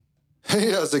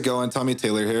Hey, how's it going? Tommy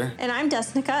Taylor here. And I'm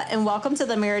Desnekka, and welcome to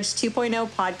the Marriage 2.0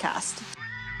 podcast.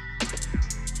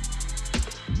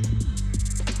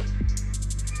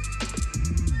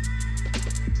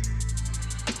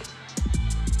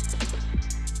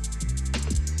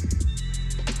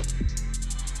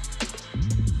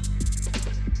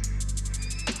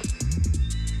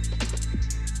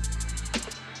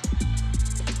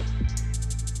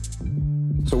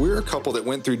 So we're a couple that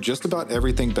went through just about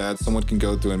everything bad someone can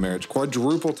go through in marriage,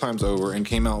 quadruple times over, and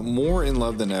came out more in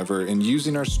love than ever, and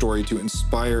using our story to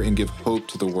inspire and give hope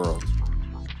to the world.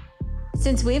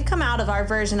 Since we've come out of our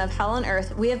version of hell on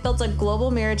earth, we have built a global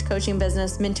marriage coaching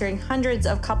business mentoring hundreds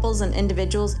of couples and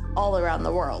individuals all around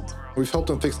the world. We've helped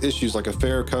them fix issues like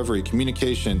affair recovery,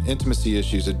 communication, intimacy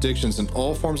issues, addictions, and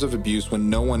all forms of abuse when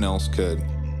no one else could.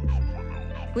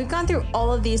 We've gone through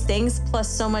all of these things, plus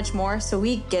so much more, so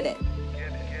we get it.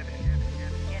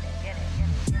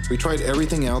 We tried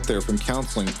everything out there, from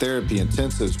counseling, therapy,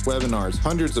 intensives, webinars,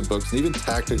 hundreds of books, and even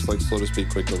tactics like slow to speak,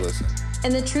 quick to listen.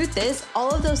 And the truth is,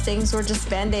 all of those things were just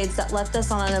band-aids that left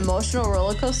us on an emotional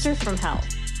roller coaster from hell.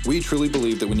 We truly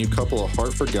believe that when you couple a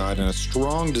heart for God and a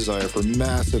strong desire for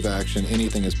massive action,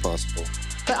 anything is possible.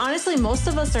 But honestly, most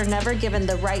of us are never given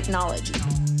the right knowledge.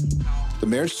 The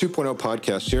Marriage 2.0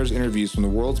 podcast shares interviews from the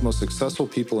world's most successful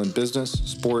people in business,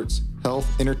 sports, health,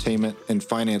 entertainment, and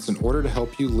finance in order to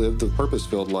help you live the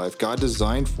purpose-filled life God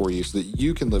designed for you so that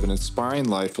you can live an inspiring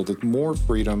life filled with more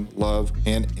freedom, love,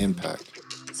 and impact.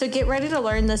 So get ready to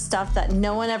learn the stuff that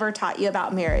no one ever taught you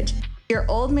about marriage. Your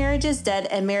old marriage is dead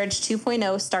and Marriage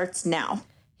 2.0 starts now.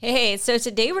 Hey, so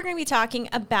today we're going to be talking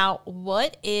about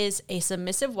what is a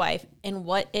submissive wife and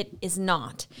what it is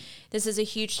not. This is a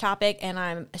huge topic and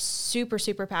I'm super,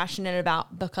 super passionate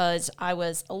about because I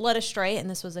was led astray and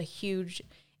this was a huge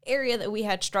area that we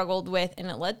had struggled with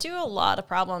and it led to a lot of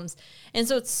problems. And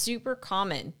so it's super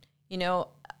common,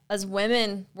 as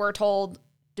women, we're told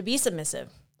to be submissive,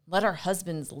 let our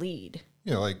husbands lead.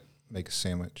 Yeah, like make a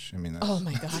sandwich. I mean, that's... Oh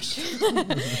my gosh.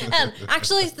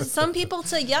 Actually, some people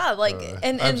say, yeah,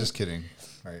 and I'm just kidding.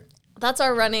 Right. That's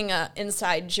our running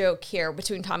inside joke here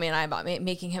between Tommy and I about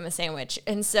making him a sandwich.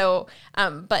 And so,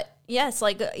 but yes,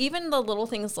 like even the little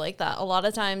things like that, a lot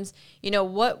of times,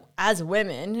 what as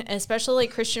women, especially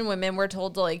like Christian women, we're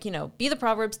told to be the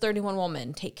Proverbs 31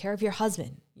 woman, take care of your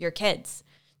husband, your kids,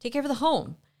 take care of the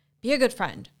home, be a good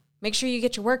friend, make sure you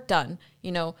get your work done,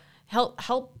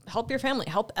 help your family,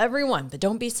 help everyone, but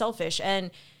don't be selfish.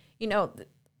 And,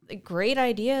 great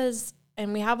ideas.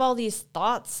 And we have all these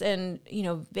thoughts and,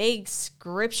 vague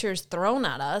scriptures thrown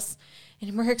at us.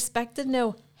 And we're expected to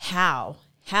know how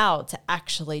to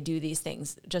actually do these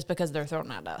things just because they're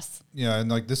thrown at us. Yeah.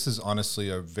 And this is honestly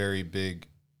a very big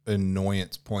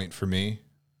annoyance point for me.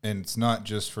 And it's not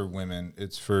just for women.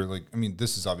 It's for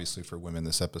this is obviously for women,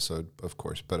 this episode, of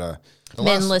course. But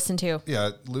listen to.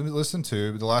 Yeah, listen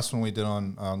to. The last one we did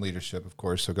on leadership, of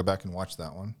course. So go back and watch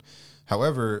that one.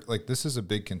 However, this is a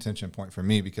big contention point for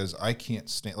me because I can't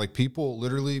stand people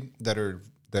literally that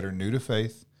are new to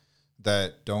faith,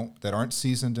 that aren't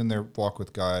seasoned in their walk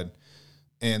with God,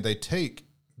 and they take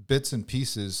bits and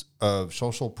pieces of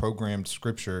social programmed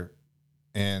scripture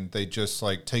and they just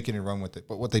take it and run with it.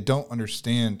 But what they don't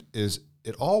understand is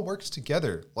it all works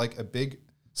together like a big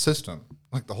system,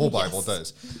 like the whole Bible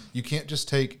does. You can't just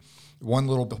take one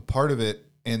little part of it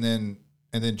and then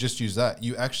just use that.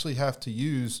 You actually have to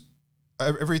use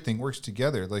everything works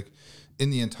together. In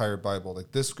the entire Bible,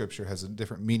 this scripture has a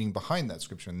different meaning behind that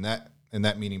scripture and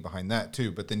that meaning behind that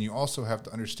too. But then you also have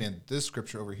to understand this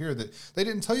scripture over here that they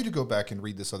didn't tell you to go back and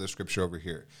read this other scripture over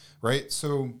here, right?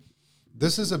 So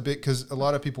this is a bit, because a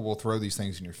lot of people will throw these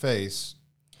things in your face,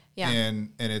 and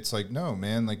it's no,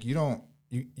 man,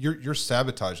 you're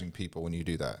sabotaging people when you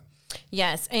do that.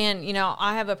 Yes. And,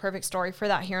 I have a perfect story for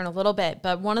that here in a little bit.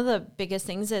 But one of the biggest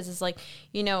things is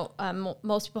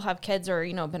most people have kids or,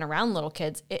 been around little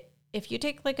kids. If you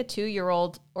take a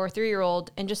 2-year-old or a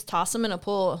 3-year-old and just toss them in a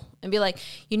pool and be like,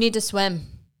 you need to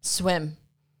swim.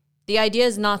 The idea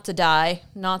is not to die,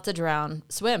 not to drown,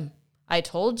 swim. I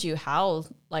told you how,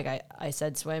 I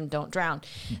said, swim, don't drown.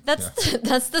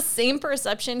 That's the same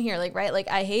perception here. Right.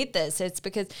 I hate this. It's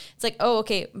because it's oh,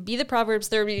 okay, be the Proverbs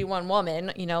 31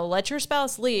 woman, let your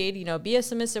spouse lead, be a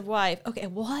submissive wife. Okay.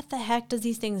 What the heck does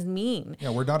these things mean? Yeah.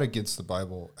 We're not against the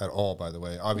Bible at all, by the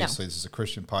way. Obviously, This is a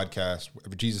Christian podcast.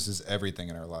 Jesus is everything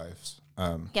in our lives.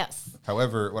 Yes.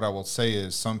 However, what I will say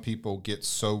is some people get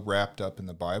so wrapped up in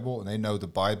the Bible and they know the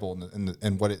Bible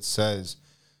and what it says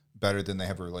better than they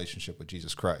have a relationship with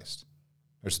Jesus Christ.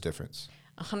 There's a difference.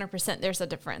 100%. There's a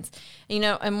difference.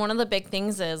 And one of the big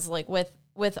things is with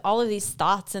with all of these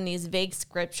thoughts and these vague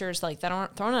scriptures like that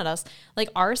aren't thrown at us, like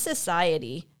our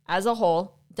society as a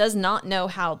whole does not know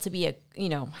how to be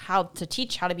how to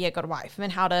teach how to be a good wife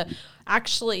and how to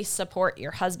actually support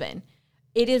your husband.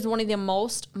 It is one of the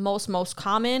most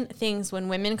common things when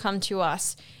women come to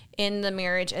us in the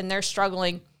marriage and they're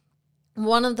struggling.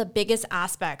 One of the biggest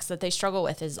aspects that they struggle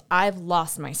with is I've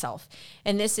lost myself.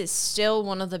 And this is still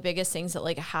one of the biggest things that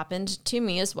like happened to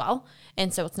me as well.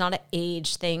 And so it's not an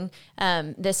age thing.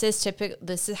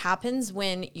 This happens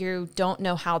when you don't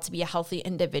know how to be a healthy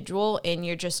individual and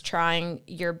you're just trying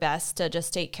your best to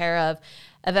just take care of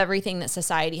everything that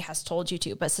society has told you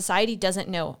to. But society doesn't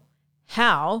know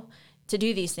how to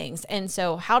do these things. And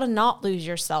so how to not lose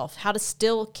yourself, how to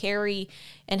still carry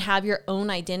and have your own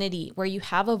identity where you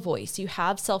have a voice, you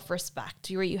have self-respect,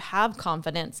 where you have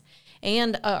confidence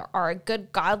and are a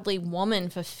good godly woman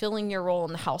fulfilling your role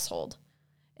in the household.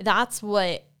 That's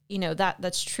what,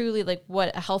 that's truly like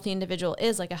what a healthy individual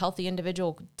is. Like a healthy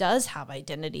individual does have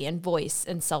identity and voice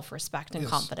and self-respect and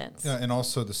confidence. Yeah. And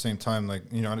also at the same time, like,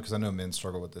 because I know men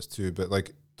struggle with this too, but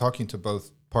like talking to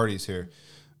both parties here,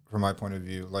 from my point of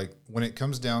view, like when it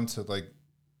comes down to like,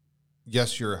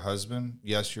 yes, you're a husband.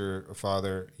 Yes, you're a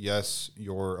father. Yes,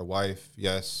 you're a wife.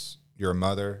 Yes, you're a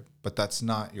mother, but that's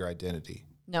not your identity.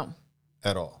 No.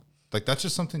 At all. Like that's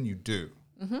just something you do.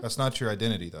 Mm-hmm. That's not your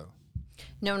identity though.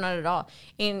 No, not at all.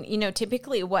 And,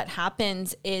 typically what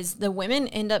happens is the women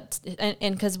end up,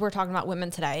 and because we're talking about women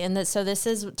today, and so this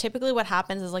is typically what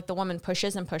happens is like the woman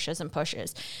pushes and pushes and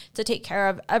pushes to take care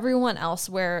of everyone else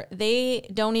where they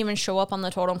don't even show up on the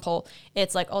totem pole.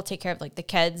 It's like, I'll take care of like the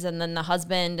kids and then the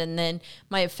husband and then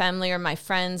my family or my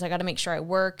friends. I got to make sure I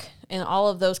work, and all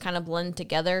of those kind of blend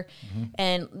together. Mm-hmm.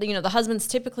 And, the husband's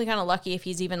typically kind of lucky if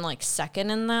he's even like second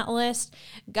in that list.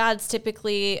 God's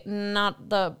typically not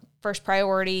the first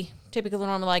priority, typically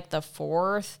normally like the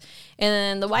fourth. And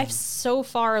then the wife's so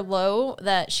far low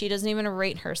that she doesn't even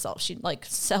rate herself. She like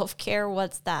self-care.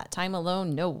 What's that? Time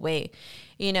alone? No way.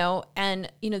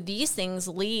 And these things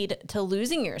lead to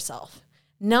losing yourself,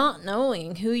 not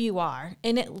knowing who you are.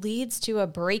 And it leads to a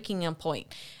breaking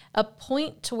point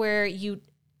to where you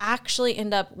actually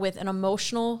end up with an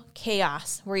emotional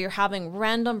chaos where you're having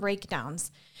random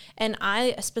breakdowns. And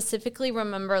I specifically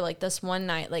remember like this one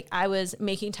night, like I was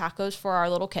making tacos for our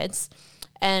little kids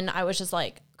and I was just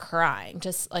like crying,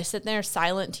 just like sitting there,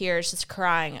 silent tears, just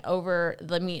crying over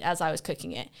the meat as I was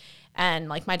cooking it. And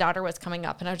like my daughter was coming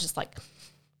up and I was just like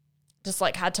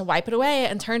had to wipe it away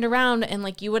and turned around. And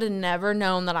like, you would have never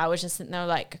known that I was just sitting there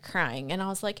like crying. And I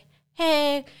was like,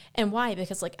 hey, and why?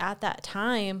 Because like at that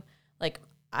time, like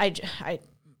I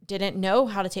didn't know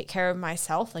how to take care of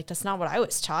myself. Like that's not what I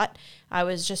was taught. I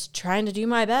was just trying to do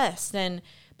my best. And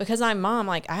because I'm mom,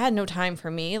 like I had no time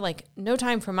for me, like no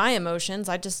time for my emotions.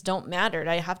 I just don't matter.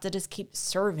 I have to just keep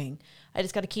serving. I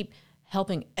just got to keep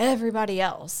helping everybody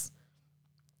else.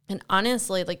 And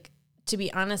honestly, like to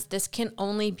be honest, this can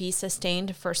only be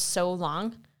sustained for so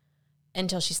long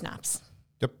until she snaps.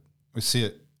 Yep. We see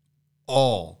it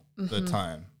all the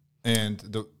time.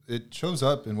 And it shows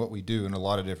up in what we do in a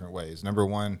lot of different ways. Number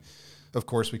one, of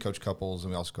course, we coach couples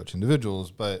and we also coach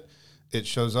individuals, but it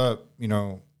shows up,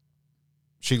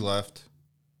 she left.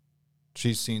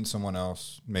 She's seen someone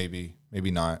else, maybe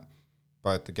not.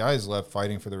 But the guy's left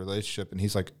fighting for the relationship, and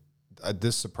he's like,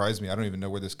 this surprised me. I don't even know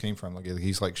where this came from. Like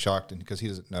he's like shocked, and because he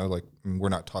doesn't know, like we're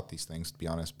not taught these things, to be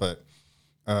honest. But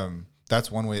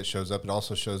that's one way it shows up. It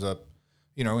also shows up,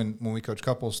 when we coach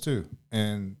couples too.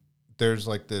 And there's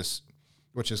like this,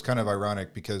 which is kind of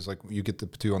ironic because like you get the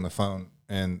two on the phone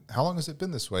and how long has it been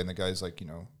this way? And the guy's like,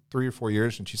 3 or 4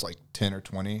 years, and she's like 10 or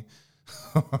 20.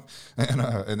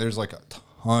 and there's like a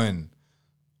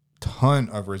ton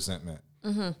of resentment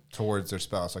towards their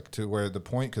spouse, like to where the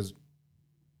point, because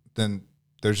then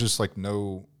there's just like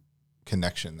no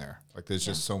connection there. Like there's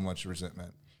just so much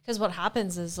resentment. Because what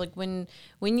happens is like when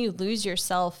you lose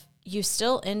yourself, you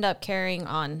still end up carrying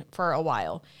on for a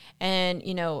while. And,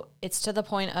 it's to the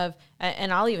point of,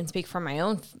 and I'll even speak from my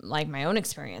own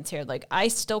experience here. Like I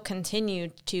still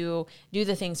continued to do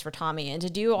the things for Tommy and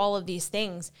to do all of these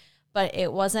things, but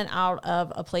it wasn't out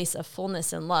of a place of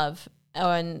fullness and love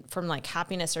and from like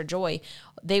happiness or joy.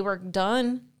 They were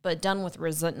done, but done with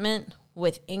resentment,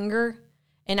 with anger,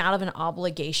 and out of an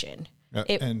obligation.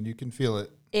 And you can feel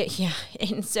it.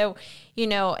 And so,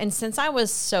 and since I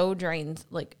was so drained,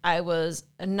 like I was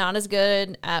not as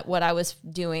good at what I was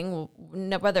doing,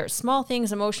 whether it's small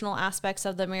things, emotional aspects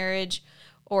of the marriage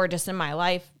or just in my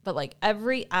life, but like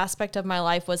every aspect of my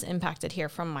life was impacted here,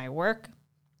 from my work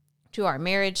to our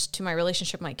marriage, to my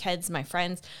relationship, my kids, my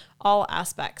friends, all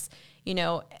aspects,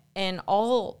 and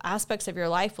all aspects of your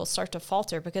life will start to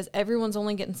falter because everyone's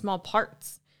only getting small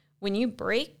parts. When you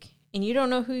break and you don't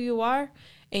know who you are,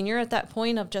 and you're at that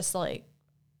point of just like,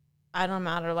 I don't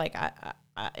matter, like,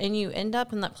 and you end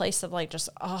up in that place of like, just,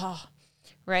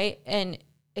 right? And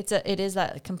it is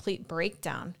that complete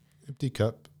breakdown. Empty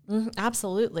cup.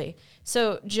 Absolutely.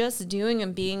 So just doing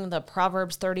and being the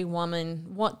Proverbs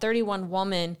 31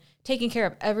 woman, taking care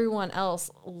of everyone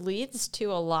else, leads to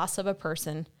a loss of a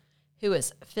person who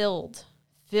is filled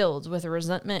with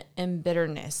resentment and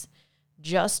bitterness,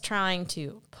 just trying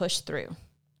to push through,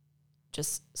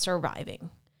 just surviving.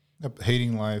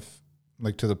 Hating life,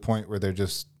 like to the point where they're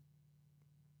just,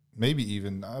 maybe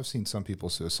even, I've seen some people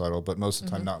suicidal, but most of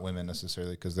the time not women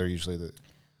necessarily, because they're usually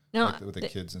with the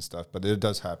kids and stuff, but it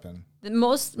does happen.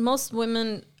 Most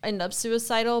women end up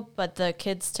suicidal, but the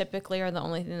kids typically are the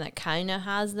only thing that kind of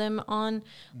has them on,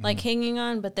 like hanging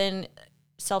on. But then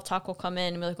self-talk will come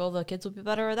in and be like, oh, the kids will be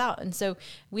better without. And so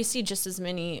we see just as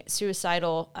many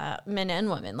suicidal men and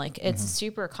women. Like it's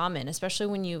super common, especially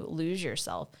when you lose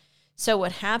yourself. So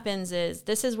what happens is,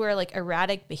 this is where like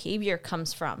erratic behavior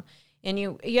comes from. And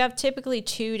you have typically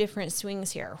two different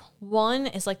swings here. One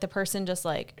is like the person just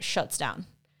like shuts down.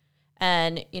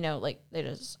 And, like they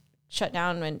just shut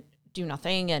down and do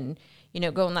nothing and,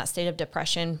 go in that state of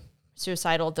depression,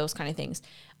 suicidal, those kind of things.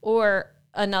 Or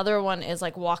another one is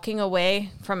like walking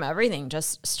away from everything,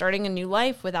 just starting a new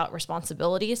life without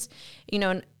responsibilities,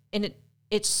 and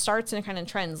it starts in kind of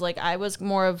trends. Like I was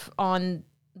more of on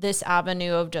this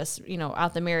avenue of just,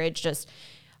 out the marriage,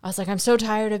 I was like, I'm so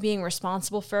tired of being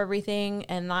responsible for everything.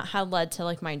 And that had led to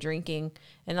like my drinking.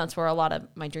 And that's where a lot of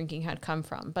my drinking had come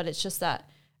from. But it's just that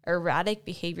erratic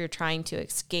behavior, trying to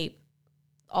escape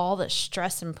all the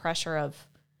stress and pressure of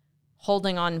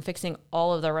holding on and fixing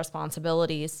all of the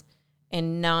responsibilities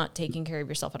and not taking care of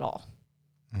yourself at all.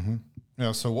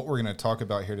 So what we're going to talk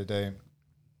about here today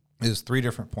is three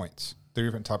different points, three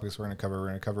different topics we're going to cover. We're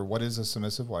going to cover what is a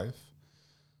submissive wife.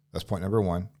 That's point number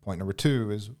one. Point number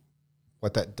two is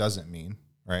what that doesn't mean,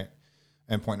 right?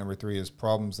 And point number three is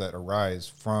problems that arise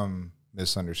from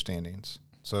misunderstandings.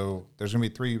 So there's going to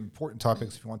be three important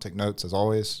topics. If you want to take notes, as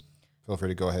always, feel free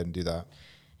to go ahead and do that.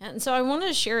 And so I wanted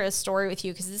to share a story with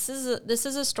you because this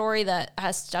is a story that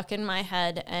has stuck in my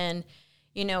head. And,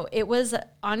 it was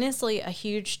honestly a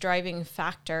huge driving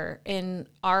factor in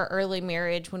our early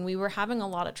marriage when we were having a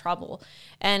lot of trouble.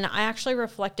 And I actually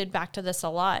reflected back to this a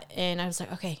lot. And I was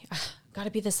like, okay, got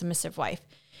to be the submissive wife.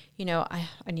 I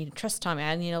need to trust Tommy.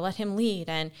 I need to let him lead.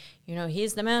 And,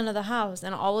 he's the man of the house.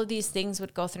 And all of these things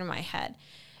would go through my head.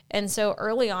 And so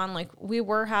early on, like we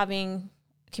were having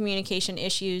communication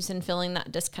issues and feeling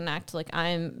that disconnect. Like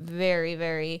I'm very,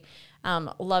 very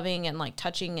loving and like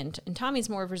touching. And Tommy's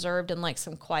more reserved and like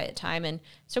some quiet time. And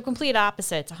so complete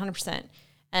opposites, 100%.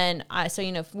 And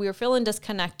we were feeling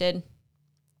disconnected.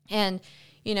 And,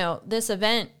 this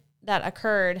event that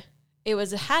occurred,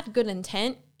 had good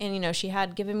intent. And, she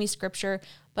had given me scripture,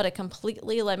 but it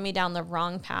completely led me down the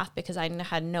wrong path because I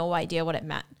had no idea what it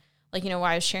meant. Like, what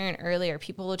I was sharing earlier,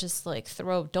 people will just like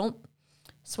don't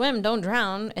swim, don't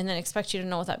drown, and then expect you to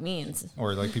know what that means.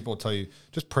 Or like people will tell you,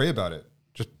 just pray about it.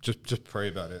 Just pray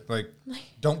about it. Like,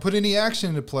 don't put any action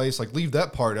into place. Like, leave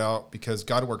that part out because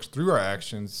God works through our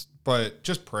actions, but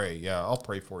just pray. Yeah, I'll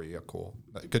pray for you. Yeah, cool.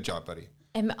 Good job, buddy.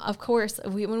 And of course,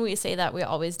 when we say that, we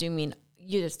always do mean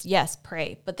yes,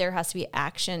 pray, but there has to be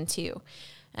action too.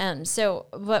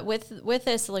 But with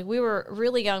this, like we were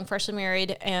really young, freshly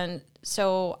married. And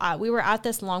so we were at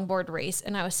this longboard race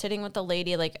and I was sitting with the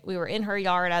lady, like we were in her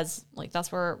yard as like,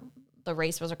 that's where the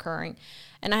race was occurring.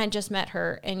 And I had just met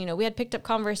her and, we had picked up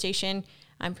conversation.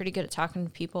 I'm pretty good at talking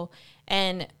to people.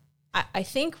 And I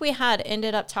think we had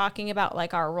ended up talking about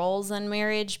like our roles in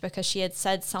marriage because she had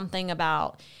said something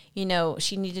about,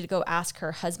 she needed to go ask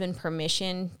her husband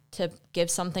permission to give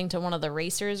something to one of the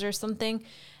racers or something.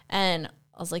 And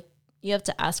I was like, you have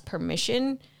to ask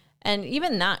permission. And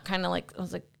even that kind of like, I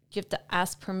was like, you have to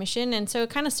ask permission. And so it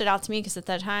kind of stood out to me because at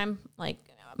that time, like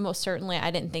most certainly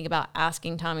I didn't think about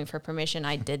asking Tommy for permission.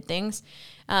 I did things.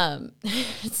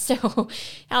 So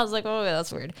I was like, oh,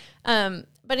 that's weird.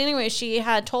 But anyway, she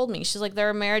had told me, she's like,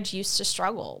 their marriage used to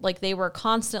struggle. Like they were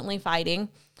constantly fighting,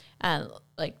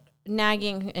 like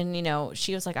nagging. And,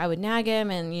 she was like, I would nag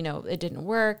him and, it didn't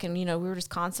work. And, we were just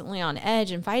constantly on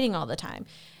edge and fighting all the time.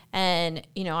 And,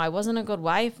 I wasn't a good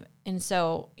wife. And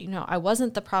so, I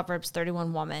wasn't the Proverbs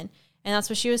 31 woman. And that's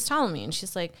what she was telling me. And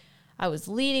she's like, I was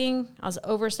leading, I was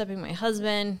overstepping my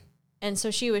husband. And so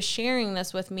she was sharing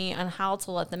this with me on how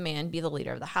to let the man be the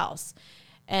leader of the house.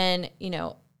 And,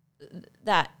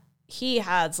 that he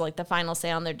has like the final say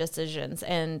on their decisions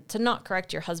and to not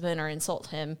correct your husband or insult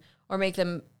him or make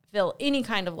them feel any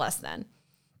kind of less than.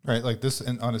 Right. Like this.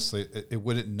 And honestly, it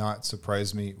would not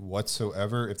surprise me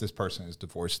whatsoever if this person is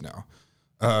divorced now.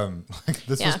 Like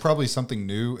this was probably something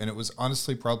new, and it was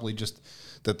honestly probably just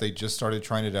that they just started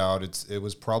trying it out. It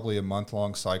was probably a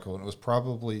month-long cycle, and it was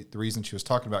probably the reason she was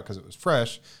talking about because it was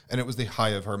fresh, and it was the high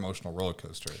of her emotional roller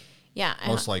coaster. Yeah,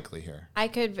 most likely here. I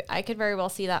could very well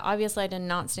see that. Obviously, I did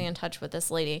not stay in touch with this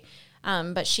lady,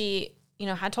 but she,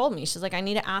 had told me, she's like, I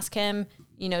need to ask him,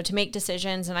 to make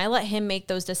decisions, and I let him make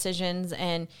those decisions,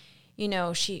 and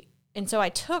so I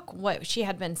took what she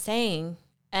had been saying.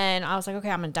 And I was like, okay,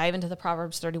 I'm going to dive into the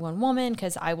Proverbs 31 woman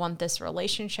because I want this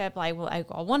relationship. I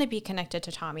want to be connected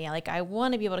to Tommy. Like, I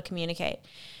want to be able to communicate.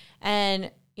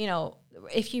 And,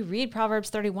 if you read Proverbs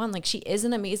 31, like, she is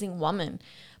an amazing woman.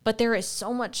 But there is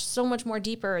so much more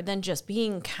deeper than just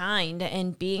being kind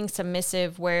and being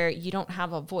submissive where you don't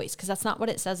have a voice, because that's not what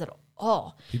it says at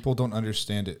all. People don't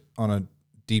understand it on a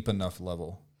deep enough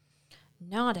level.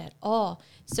 Not at all.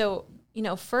 So,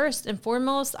 first and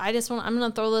foremost, I'm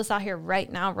going to throw this out here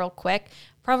right now real quick.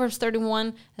 Proverbs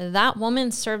 31, that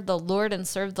woman served the Lord and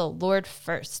served the Lord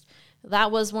first.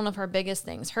 That was one of her biggest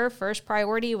things. Her first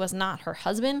priority was not her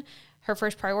husband. Her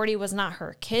first priority was not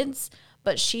her kids,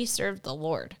 but she served the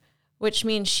Lord, which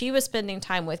means she was spending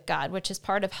time with God, which is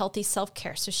part of healthy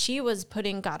self-care. So she was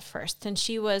putting God first, and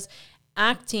she was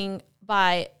acting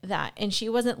by that, and she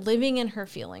wasn't living in her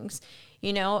feelings,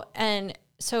 and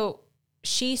so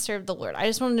she served the Lord. I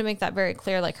just wanted to make that very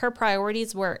clear. Like, her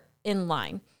priorities were in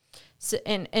line. So,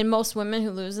 and most women who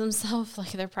lose themselves,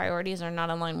 like, their priorities are not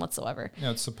in line whatsoever.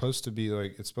 Yeah, it's supposed to be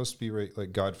right,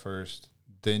 like God first,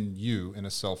 then you in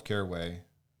a self-care way,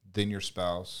 then your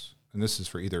spouse, and this is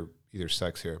for either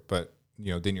sex here, but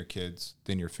then your kids,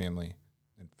 then your family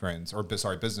and friends, or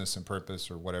business and purpose,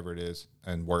 or whatever it is,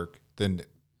 and work, then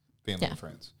family and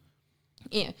friends.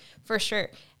 Yeah, for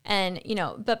sure. And,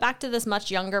 but back to this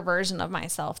much younger version of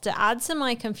myself, to add to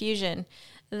my confusion,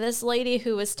 this lady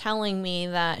who was telling me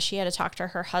that she had to talk to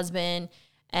her husband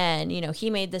and, he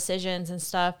made decisions and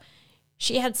stuff,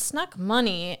 she had snuck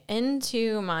money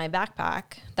into my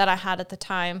backpack that I had at the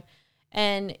time.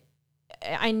 And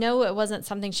I know it wasn't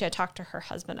something she had talked to her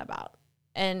husband about.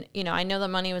 And, I know the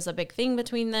money was a big thing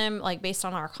between them, like, based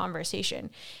on our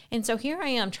conversation. And so here I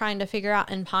am trying to figure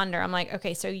out and ponder. I'm like,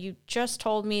 okay, so you just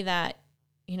told me that,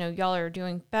 y'all are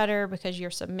doing better because you're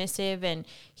submissive and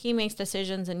he makes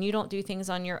decisions and you don't do things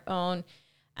on your own.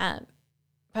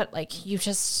 But, like, you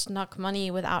just snuck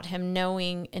money without him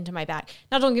knowing into my bag.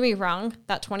 Now, don't get me wrong.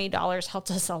 That $20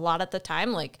 helped us a lot at the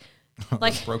time. Like,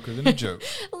 broker than a joke.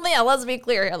 Yeah, let's be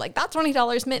clear here. Like, that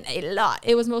 $20 meant a lot.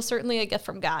 It was most certainly a gift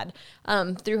from God,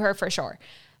 through her for sure.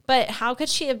 But how could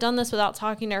she have done this without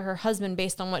talking to her husband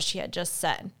based on what she had just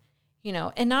said?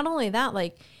 And not only that,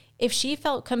 like, if she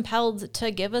felt compelled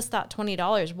to give us that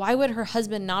 $20, why would her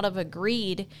husband not have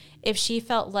agreed if she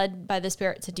felt led by the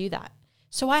Spirit to do that?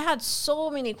 So I had so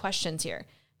many questions here,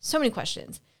 so many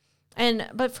questions.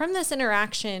 But from this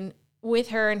interaction with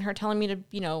her and her telling me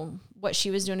to, what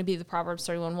she was doing to be the Proverbs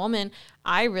 31 woman,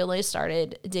 I really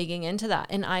started digging into that.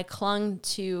 And I clung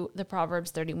to the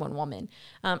Proverbs 31 woman.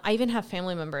 I even have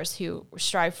family members who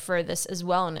strive for this as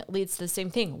well. And it leads to the same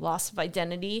thing, loss of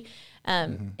identity.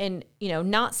 And,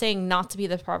 not saying not to be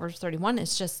the Proverbs 31.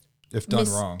 It's just, if done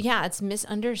wrong. Yeah, it's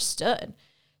misunderstood.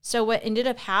 So what ended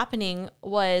up happening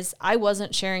was I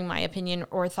wasn't sharing my opinion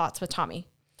or thoughts with Tommy.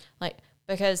 Like,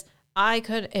 because I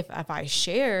could, if I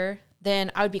share,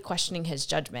 then I would be questioning his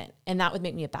judgment, and that would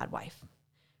make me a bad wife.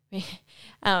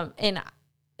 And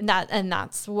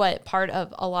that's what part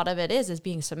of a lot of it is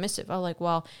being submissive. Oh, like,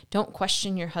 well, don't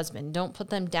question your husband. Don't put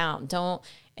them down.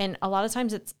 And a lot of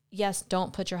times it's, yes,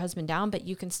 don't put your husband down, but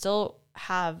you can still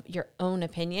have your own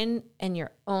opinion and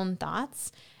your own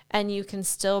thoughts, and you can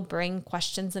still bring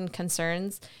questions and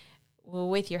concerns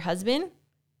with your husband,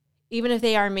 even if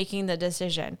they are making the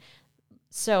decision.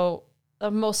 So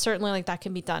most certainly, like, that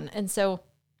can be done. And so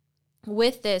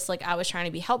with this, like, I was trying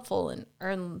to be helpful and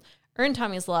earn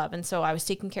Tommy's love. And so I was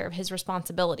taking care of his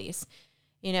responsibilities,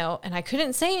 and I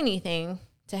couldn't say anything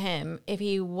to him if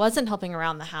he wasn't helping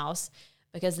around the house,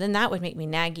 because then that would make me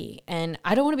naggy. And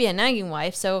I don't want to be a nagging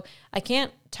wife. So I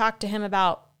can't talk to him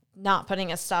about not putting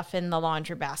his stuff in the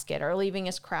laundry basket or leaving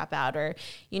his crap out or,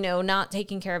 not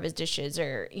taking care of his dishes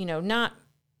or, not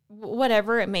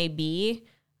whatever it may be.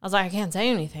 I was like, I can't say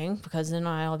anything because then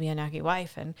I'll be a naggy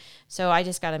wife. And so I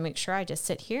just got to make sure I just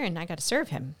sit here and I got to serve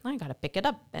him. I got to pick it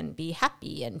up and be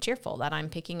happy and cheerful that I'm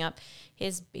picking up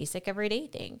his basic everyday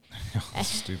thing.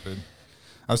 Stupid.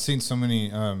 I've seen so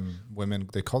many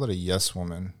women, they call it a yes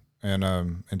woman.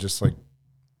 And just like,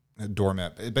 a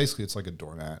doormat. Basically, it's like a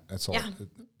doormat. That's all. Yeah.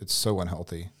 It's so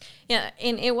unhealthy. Yeah,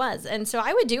 and it was. And so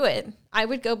I would do it. I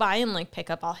would go by and like pick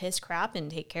up all his crap and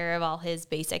take care of all his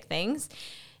basic things.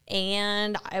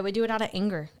 And I would do it out of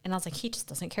anger. And I was like, he just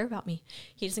doesn't care about me.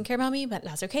 He doesn't care about me, but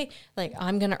that's okay. Like,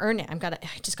 I'm going to earn it. I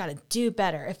just got to do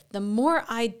better. If the more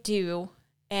I do,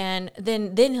 and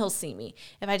then he'll see me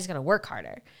if I just got to work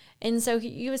harder. And so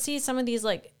you would see some of these,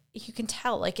 like, you can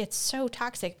tell, like, it's so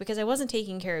toxic because I wasn't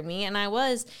taking care of me. And I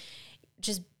was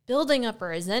just building up a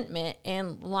resentment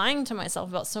and lying to myself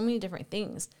about so many different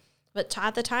things. But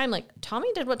at the time, like,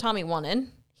 Tommy did what Tommy wanted.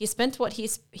 He spent what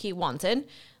he wanted,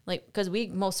 like, because we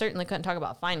most certainly couldn't talk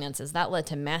about finances. That led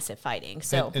to massive fighting.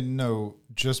 So and no,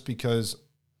 just because,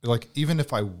 like, even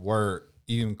if I were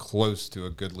even close to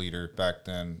a good leader back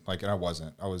then, like, and I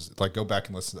wasn't, I was like, go back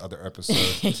and listen to other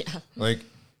episodes. yeah. Like,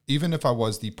 even if I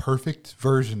was the perfect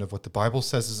version of what the Bible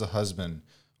says as a husband,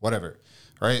 whatever,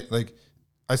 right? Like,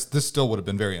 this still would have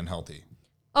been very unhealthy.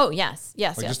 Oh, yes.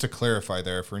 Like, just to clarify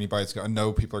there for anybody that's going to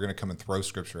know, people are going to come and throw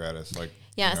scripture at us. Like,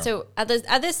 yeah. you know. So at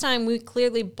this time, we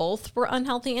clearly both were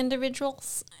unhealthy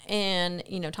individuals. And,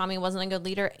 Tommy wasn't a good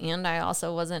leader. And I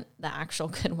also wasn't the actual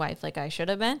good wife like I should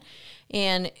have been.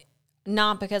 And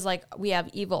not because, like, we have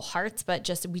evil hearts, but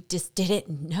we just didn't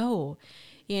know,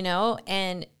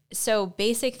 And so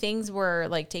basic things were,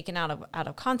 like, taken out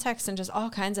of context and just all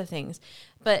kinds of things.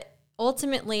 But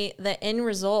ultimately, the end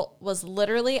result was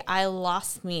literally I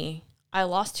lost me. I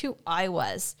lost who I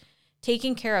was,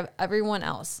 taking care of everyone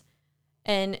else.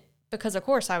 And because, of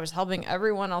course, I was helping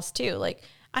everyone else too. Like,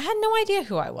 I had no idea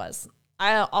who I was.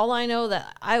 All I know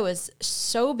that I was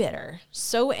so bitter,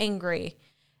 so angry,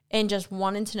 and just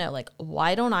wanted to know, like,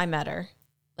 why don't I matter?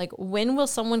 Like, when will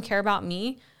someone care about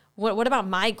me? What about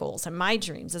my goals and my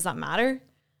dreams? Does that matter?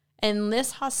 And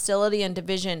this hostility and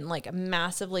division, like,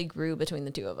 massively grew between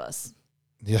the two of us.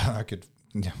 Yeah, I could.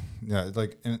 Yeah.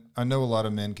 Like, and I know a lot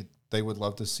of men they would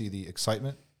love to see the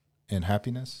excitement and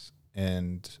happiness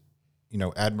and,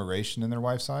 admiration in their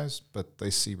wife's eyes, but they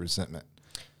see resentment.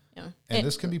 Yeah. And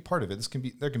this can be part of it.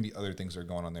 There can be other things that are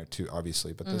going on there too,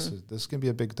 obviously, but this can be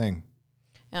a big thing.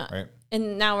 Yeah. Right.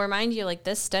 And now remind you, like,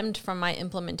 this stemmed from my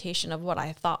implementation of what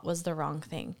I thought was the wrong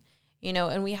thing,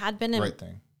 and we had been in right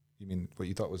thing. You mean what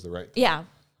you thought was the right thing? Yeah.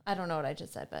 I don't know what I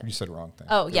just said, but you said wrong thing.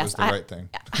 Oh, it yes. was the right thing.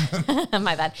 Yeah.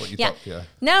 My bad. What you thought, yeah.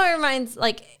 Now it reminds,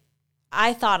 like,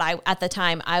 I thought at the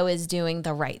time I was doing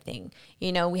the right thing.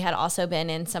 We had also been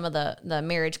in some of the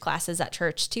marriage classes at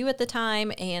church too at the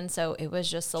time. And so it was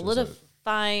just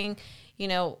solidifying,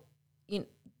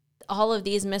 all of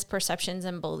these misperceptions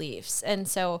and beliefs. And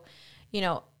so,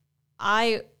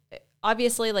 I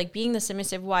obviously, like, being the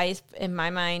submissive wife in my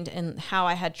mind and how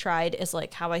I had tried is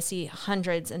like how I see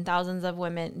hundreds and thousands of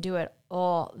women do it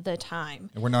all the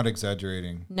time. And we're not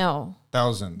exaggerating. No.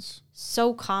 Thousands.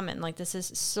 So common. Like, this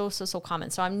is so common.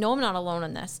 So I'm not alone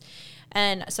in this.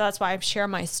 And so that's why I share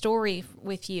my story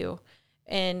with you.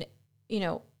 And,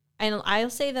 and I'll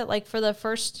say that, like, for the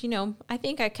first, I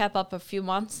think I kept up a few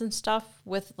months and stuff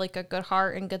with, like, a good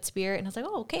heart and good spirit. And I was like,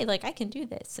 oh, okay, like, I can do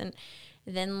this. And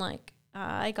then, like,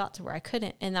 I got to where I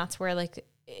couldn't. And that's where, like,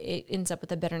 it ends up with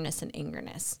the bitterness and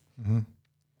angerness. Mm-hmm.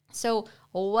 So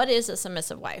what is a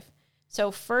submissive wife? So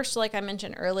first, like I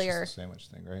mentioned earlier, it's just a sandwich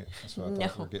thing, right? That's what I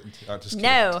thought we were getting to. Just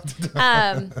no.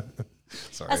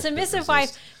 Sorry, a submissive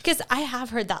wife, because I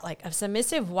have heard that, like, a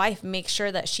submissive wife makes sure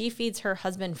that she feeds her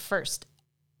husband first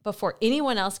before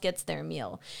anyone else gets their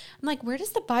meal. I'm like, where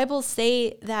does the Bible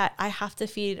say that I have to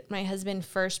feed my husband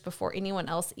first before anyone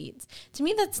else eats? To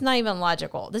me, that's not even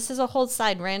logical. This is a whole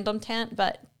side random tangent,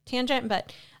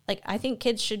 but like, I think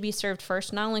kids should be served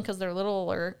first, not only because they're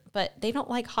littler, but they don't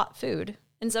like hot food.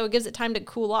 And so it gives it time to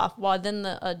cool off while then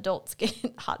the adults get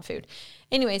hot food.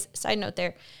 Anyways, side note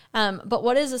there. But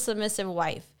what is a submissive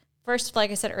wife? First,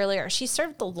 like I said earlier, she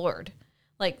served the Lord.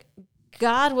 Like,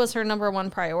 God was her number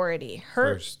one priority.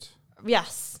 First.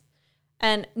 Yes.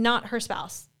 And not her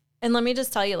spouse. And let me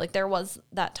just tell you, like, there was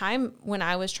that time when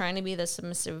I was trying to be the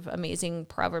submissive, amazing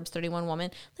Proverbs 31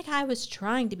 woman. Like, I was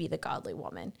trying to be the godly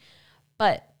woman.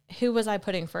 But who was I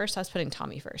putting first? I was putting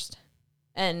Tommy first.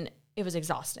 And it was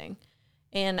exhausting.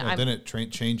 And then it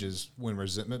changes when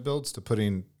resentment builds to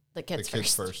putting the kids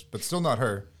first. But still not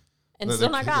her. And still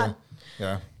not God.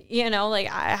 Yeah. Like,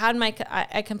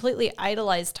 I completely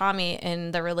idolized Tommy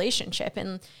in the relationship.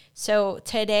 And so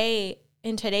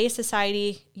in today's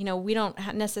society, we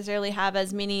don't necessarily have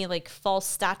as many, like, false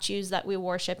statues that we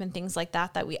worship and things like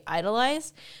that we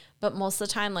idolize. But most of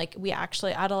the time, like, we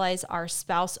actually idolize our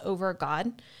spouse over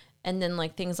God. And then,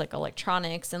 like, things like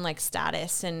electronics and, like,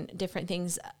 status and different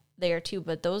things there too.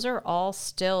 But those are all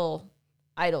still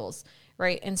idols,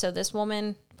 right? And so this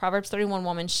woman, Proverbs 31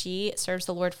 woman, she serves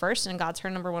the Lord first, and God's her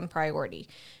number one priority.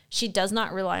 She does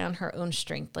not rely on her own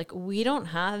strength. Like, we don't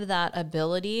have that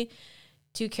ability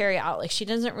to carry out. Like, she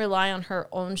doesn't rely on her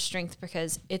own strength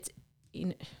because it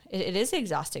is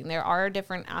exhausting. There are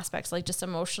different aspects, like just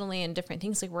emotionally and different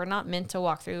things. Like, we're not meant to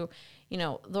walk through,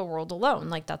 the world alone.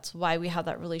 Like, that's why we have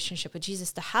that relationship with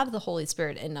Jesus, to have the Holy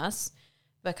Spirit in us,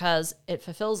 because it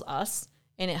fulfills us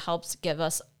and it helps give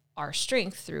us our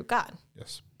strength through God.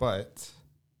 Yes. But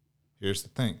here's the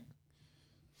thing.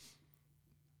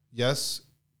 Yes,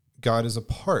 God is a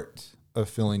part of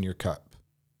filling your cup.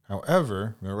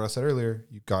 However, remember what I said earlier,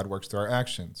 God works through our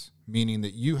actions, meaning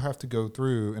that you have to go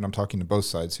through, and I'm talking to both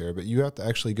sides here, but you have to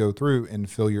actually go through and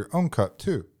fill your own cup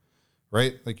too,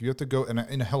 right? Like, you have to go in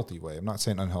a healthy way. I'm not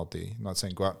saying unhealthy. I'm not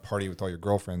saying go out and party with all your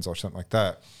girlfriends or something like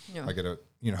that. Yeah. Like at a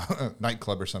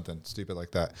nightclub or something stupid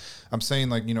like that. I'm saying,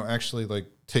 like, actually, like,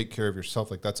 take care of yourself.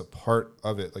 Like, that's a part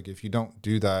of it. Like, if you don't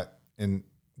do that and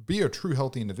be a true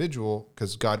healthy individual,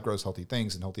 because God grows healthy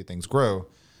things and healthy things grow.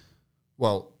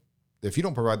 Well, if you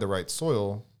don't provide the right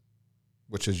soil,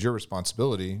 which is your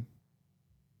responsibility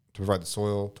to provide the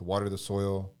soil, to water the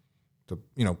soil, to,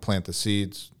 plant the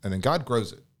seeds, and then God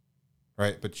grows it,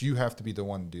 right? But you have to be the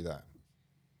one to do that.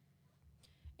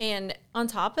 And on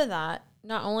top of that,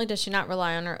 not only does she not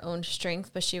rely on her own strength,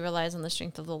 but she relies on the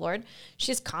strength of the Lord.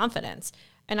 She has confidence.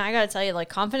 And I got to tell you, like,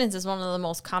 confidence is one of the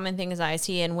most common things I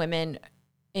see in women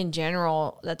in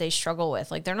general that they struggle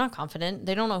with. Like, they're not confident.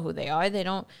 They don't know who they are. They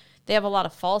have a lot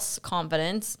of false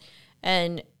confidence,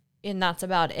 and that's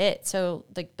about it. So,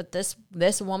 like, but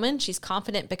this woman, she's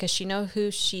confident because she knows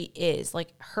who she is.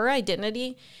 Like, her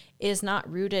identity is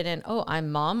not rooted in, oh,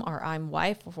 I'm mom or I'm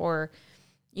wife or,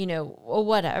 or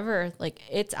whatever. Like,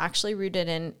 it's actually rooted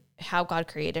in how God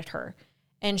created her.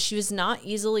 And she was not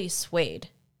easily swayed.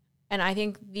 And I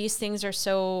think these things are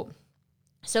so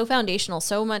foundational,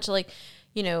 so much, like,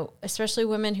 especially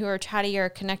women who are chatty or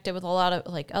connected with a lot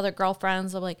of, like, other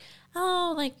girlfriends. I'm like,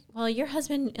 oh, like, well, your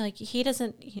husband, like, he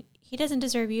doesn't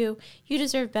deserve you. You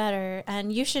deserve better.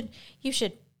 And you should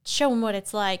show him what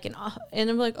it's like. And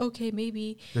I'm like, okay,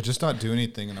 maybe. Yeah, just not do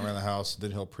anything around the house,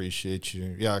 then he'll appreciate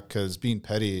you. Yeah, because being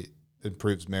petty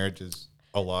improves marriages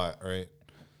a lot, right?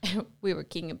 We were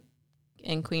king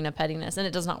and queen of pettiness, and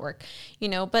it does not work,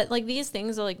 but, like, these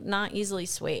things are, like, not easily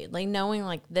swayed. Like, knowing,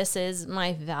 like, this is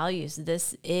my values,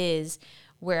 this is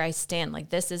where I stand,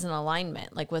 like, this is in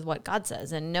alignment, like, with what God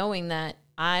says, and knowing that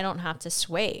I don't have to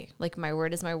sway, like, my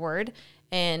word is my word,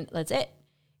 and that's it,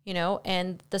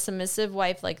 and the submissive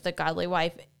wife, like the godly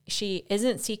wife, she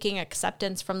isn't seeking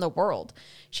acceptance from the world.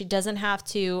 She doesn't have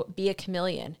to be a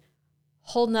chameleon.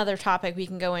 Whole nother topic we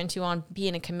can go into on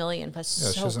being a chameleon, but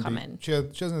so common. She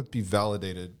doesn't have to be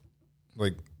validated.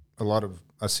 Like,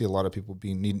 I see a lot of people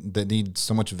that need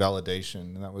so much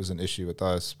validation, and that was an issue with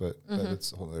us, but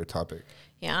that's a whole other topic.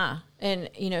 Yeah. And,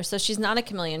 so she's not a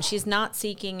chameleon. She's not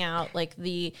seeking out, like,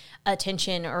 the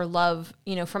attention or love,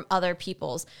 from other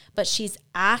people's, but she's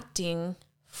acting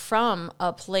from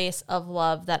a place of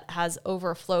love that has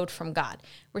overflowed from God,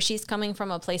 where she's coming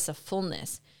from a place of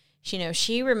fullness.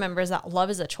 She remembers that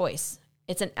love is a choice.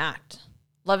 It's an act.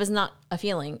 Love is not a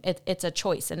feeling. It's a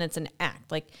choice, and it's an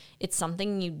act. Like, it's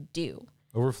something you do.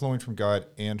 Overflowing from God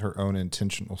and her own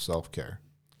intentional self-care.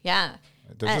 Yeah.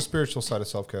 There's a spiritual side of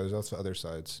self-care. There's also other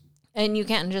sides. And you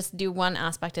can't just do one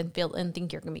aspect and feel and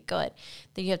think you're going to be good.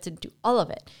 Then you have to do all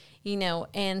of it,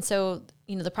 And so,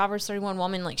 the Proverbs 31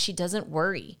 woman, like, she doesn't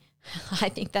worry. I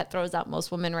think that throws out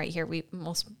most women right here.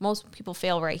 Most people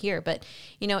fail right here, but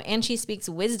and she speaks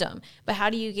wisdom. But how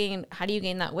do you gain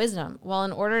that wisdom? Well,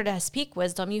 in order to speak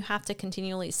wisdom, you have to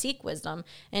continually seek wisdom.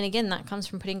 And again, that comes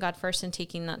from putting God first and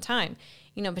taking that time.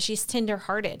 But she's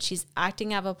tenderhearted. She's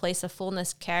acting out of a place of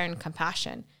fullness, care, and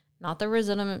compassion, not the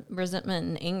resentment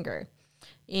and anger.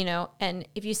 And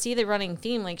if you see the running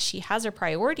theme, like, she has her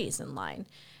priorities in line,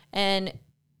 and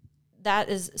that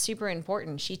is super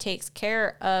important. She takes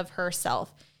care of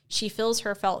herself. She fills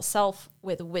her felt self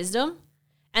with wisdom,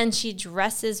 and she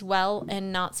dresses well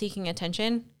and not seeking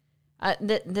attention.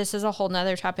 This is a whole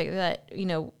nother topic that,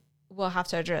 we'll have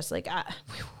to address. Like,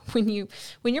 when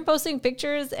you're posting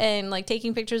pictures and, like,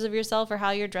 taking pictures of yourself or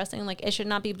how you're dressing, like, it should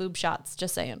not be boob shots,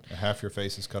 just saying. Half your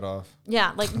face is cut off.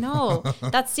 Yeah, like, no.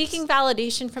 That's seeking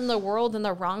validation from the world and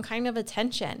the wrong kind of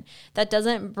attention. That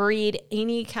doesn't breed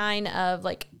any kind of,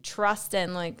 like, trust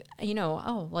and, like,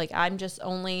 like, I'm just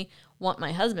only want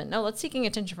my husband. No, that's seeking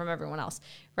attention from everyone else,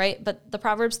 right? But the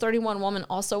Proverbs 31 woman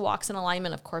also walks in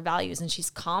alignment of core values, and she's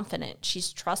confident.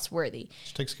 She's trustworthy.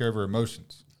 She takes care of her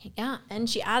emotions. Yeah, and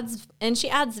she adds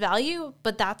value,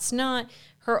 but that's not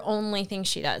her only thing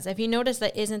she does. If you notice,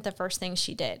 that isn't the first thing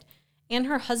she did. And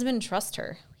her husband trusts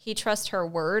her. He trusts her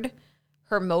word,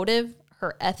 her motive,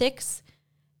 her ethics,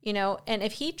 and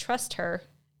if he trusts her,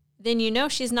 then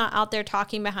she's not out there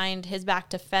talking behind his back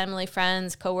to family,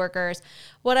 friends, coworkers,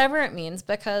 whatever it means,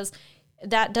 because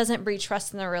that doesn't breed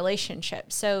trust in the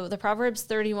relationship. So the Proverbs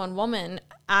 31 woman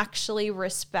actually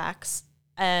respects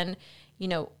and,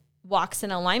 walks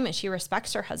in alignment. She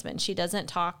respects her husband. She doesn't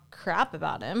talk crap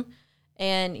about him.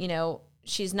 And,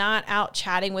 she's not out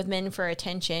chatting with men for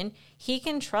attention. He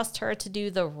can trust her to do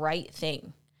the right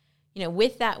thing.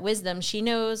 With that wisdom, she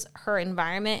knows her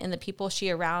environment and the people she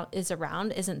is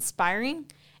around is inspiring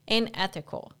and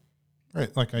ethical.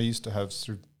 Right. Like I used to have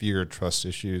severe trust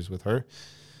issues with her.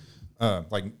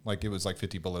 Like it was like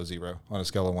 50 below 0 on a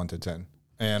scale of 1 to 10.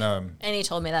 And he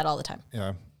told me that all the time.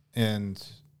 Yeah. And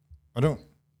I don't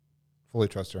fully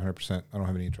trust her 100%. I don't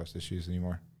have any trust issues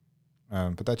anymore.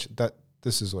 But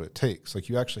this is what it takes. Like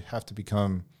you actually have to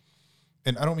become,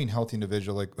 and I don't mean healthy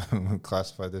individual, like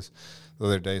classified this the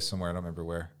other day somewhere, I don't remember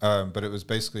where. But it was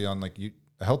basically on like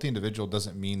a healthy individual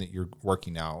doesn't mean that you're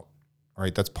working out,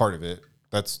 right? That's part of it.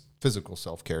 That's physical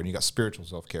self-care, and you got spiritual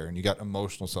self-care, and you got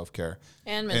emotional self-care.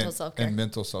 And mental self-care. And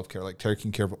mental self-care, like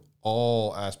taking care of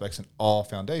all aspects and all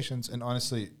foundations. And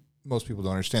honestly, most people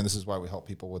don't understand. This is why we help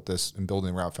people with this and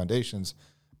building around foundations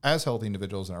as healthy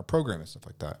individuals in our program and stuff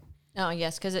like that. Oh,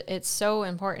 yes, because it's so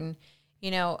important,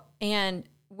 and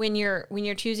when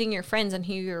you're choosing your friends and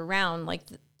who you're around, like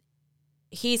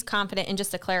he's confident. And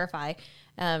just to clarify,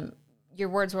 your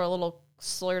words were a little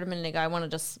slurred a minute ago. I want to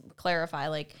just clarify,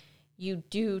 like you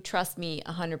do trust me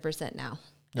 100% now.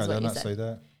 No, did I not say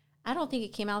that? I don't think it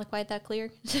came out quite that clear.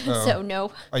 So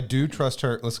no. I do trust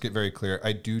her. Let's get very clear.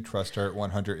 I do trust her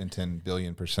 110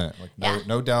 billion%. Like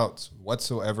no doubts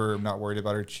whatsoever. I'm not worried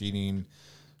about her cheating.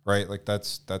 Right, like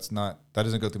that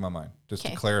doesn't go through my mind. Just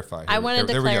to clarify, I wanted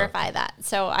to clarify that,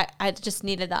 so I just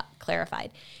needed that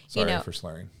clarified. Sorry for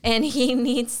slurring. And he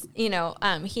needs,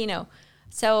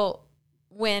 So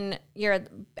when you're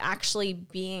actually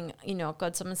being, a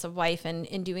good submissive wife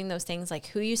and doing those things, like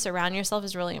who you surround yourself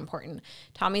is really important.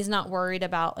 Tommy's not worried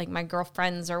about like my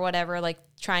girlfriends or whatever, like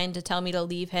trying to tell me to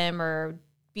leave him or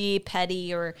be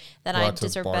petty or that I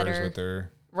deserve better. With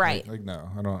her. Right? Like no,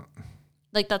 I don't.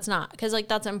 Like that's not, because like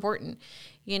that's important,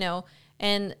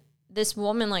 and this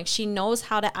woman, like she knows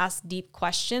how to ask deep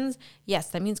questions. Yes,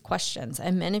 that means questions.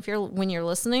 And men, when you're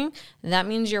listening, that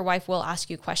means your wife will ask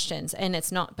you questions, and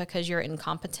it's not because you're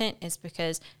incompetent. It's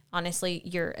because honestly,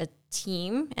 you're a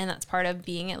team, and that's part of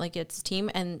being it. Like it's a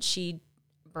team, and she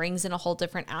brings in a whole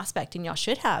different aspect, and y'all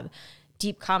should have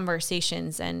deep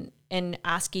conversations and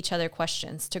ask each other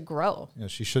questions to grow. Yeah,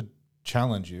 she should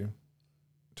challenge you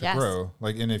to grow.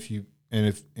 Like, and if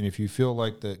you feel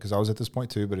like that, because I was at this point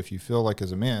too, but if you feel like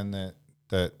as a man that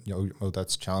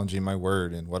that's challenging my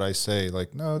word and what I say,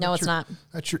 like no, it's not.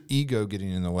 That's your ego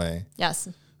getting in the way. Yes.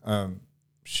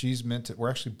 We're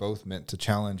actually both meant to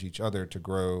challenge each other to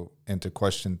grow and to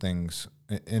question things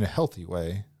in a healthy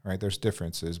way, right? There's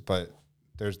differences, but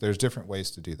there's different ways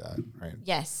to do that, right?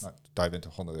 Yes. Not to dive into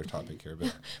a whole nother topic here,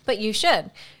 but but you should,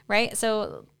 right?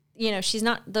 So she's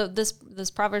not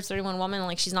this Proverbs 31 woman,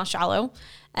 like she's not shallow,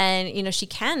 and she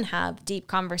can have deep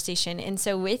conversation. And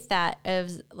so with that,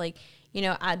 of like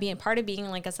being part of being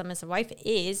like a submissive wife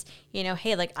is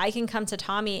hey, like I can come to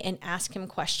Tommy and ask him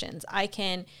questions. I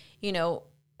can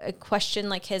question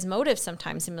like his motives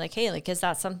sometimes and be like, hey, like is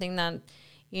that something that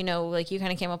like you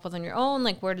kind of came up with on your own?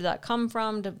 Like, where did that come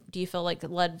from? Do you feel like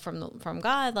led from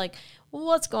God? Like,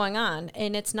 what's going on?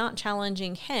 And it's not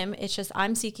challenging him. It's just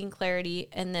I'm seeking clarity,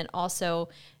 and then also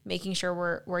making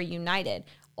sure we're united.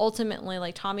 Ultimately,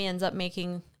 like Tommy ends up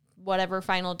making whatever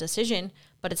final decision,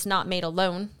 but it's not made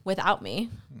alone without me.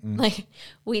 Mm-hmm. Like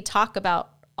we talk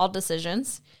about all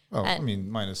decisions. Oh, I mean,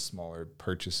 minus smaller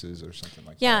purchases or something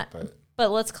like that. Yeah. But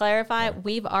let's clarify,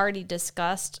 we've already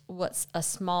discussed what a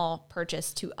small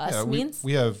purchase to us means.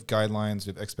 We have guidelines,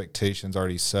 we have expectations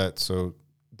already set. So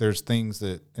there's things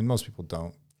that, and most people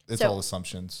don't. It's all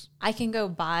assumptions. I can go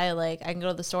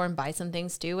to the store and buy some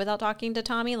things too without talking to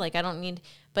Tommy. Like I don't need,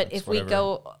 but if we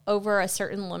go over a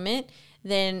certain limit,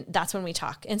 then that's when we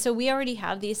talk. And so we already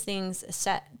have these things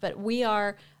set, but we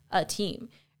are a team,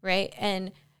 right?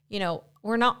 And,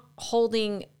 I'm not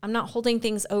holding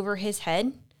things over his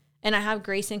head. And I have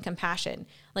grace and compassion.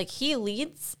 Like he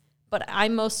leads, but I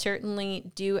most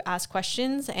certainly do ask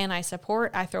questions and I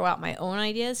support. I throw out my own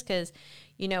ideas because,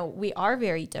 we are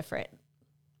very different.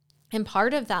 And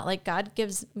part of that, like God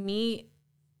gives me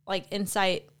like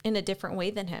insight in a different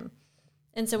way than him.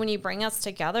 And so when you bring us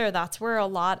together, that's where a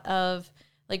lot of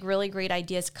like really great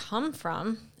ideas come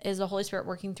from is the Holy Spirit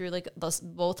working through like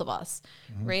both of us,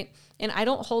 right? And I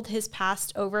don't hold his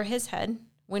past over his head.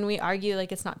 When we argue,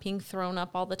 like it's not being thrown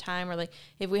up all the time, or like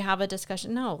if we have a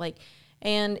discussion, no, like,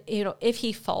 and you know, if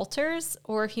he falters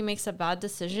or if he makes a bad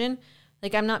decision,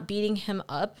 like I'm not beating him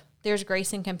up. There's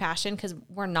grace and compassion because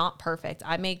we're not perfect.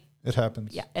 It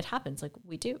happens. Yeah, it happens. Like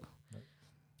we do. Right.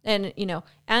 And, you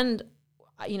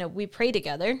know, we pray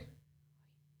together,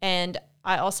 and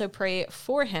I also pray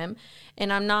for him,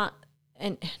 and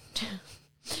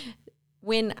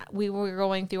when we were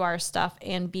going through our stuff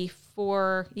and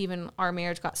before even our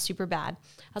marriage got super bad,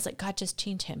 I was like, God, just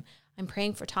change him. I'm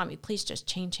praying for Tommy. Please just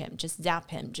change him. Just zap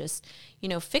him. Just,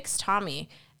 fix Tommy.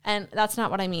 And that's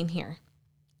not what I mean here.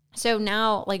 So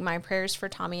now, like, my prayers for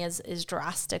Tommy is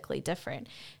drastically different.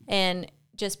 And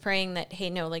just praying that, hey,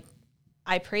 no, like,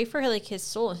 I pray for like his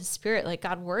soul and his spirit, like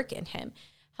God work in him,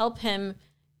 help him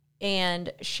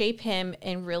and shape him,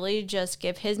 and really just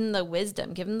give him the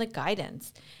wisdom, give him the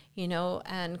guidance,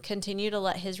 and continue to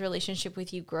let his relationship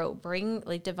with you grow, bring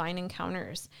like divine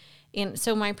encounters. And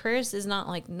so my prayers is not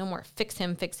like no more fix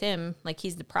him, like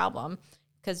he's the problem,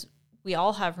 because we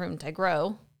all have room to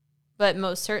grow. But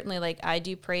most certainly, like I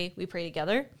do pray, we pray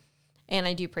together, and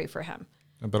I do pray for him.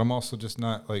 But I'm also just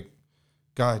not like,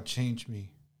 God, change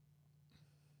me.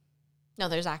 No,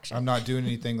 there's action. I'm not doing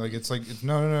anything. Like it's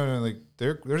no. Like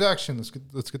there's action.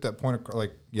 Let's get that point across.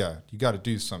 Like, yeah, you got to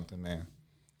do something, man.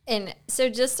 And so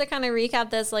just to kind of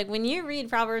recap this, like when you read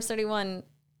Proverbs 31,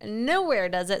 nowhere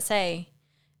does it say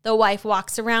the wife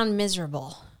walks around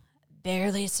miserable,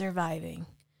 barely surviving,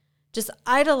 just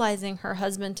idolizing her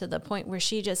husband to the point where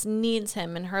she just needs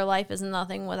him and her life is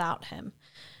nothing without him.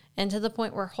 And to the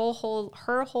point where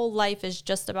her whole life is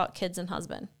just about kids and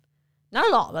husband. Not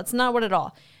at all. That's not what at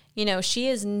all. She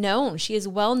is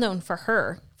well known for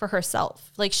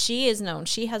herself. Like she is known.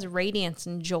 She has radiance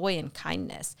and joy and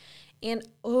kindness and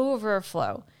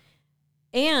overflow.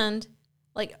 And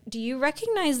like, do you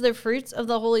recognize the fruits of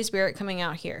the Holy Spirit coming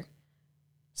out here?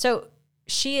 So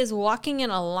she is walking in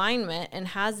alignment and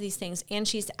has these things, and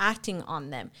she's acting on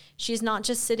them. She's not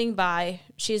just sitting by.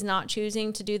 She's not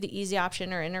choosing to do the easy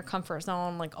option or in her comfort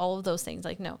zone, like all of those things.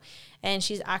 Like, no. And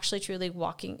she's actually truly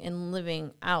walking and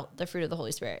living out the fruit of the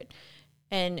Holy Spirit.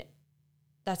 And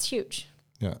that's huge.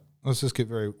 Yeah. Let's just get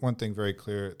one thing very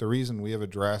clear. The reason we have a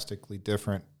drastically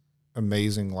different,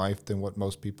 amazing life than what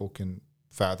most people can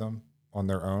fathom on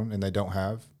their own, and they don't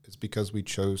have, is because we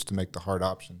chose to make the hard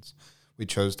options. We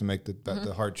chose to make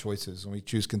the hard choices, and we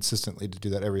choose consistently to do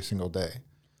that every single day.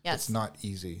 Yes. It's not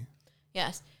easy.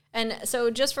 Yes. And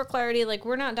so just for clarity, like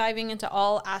we're not diving into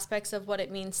all aspects of what it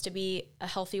means to be a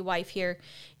healthy wife here,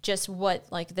 just what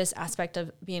like this aspect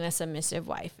of being a submissive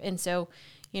wife. And so,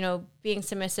 being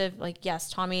submissive, like, yes,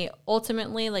 Tommy,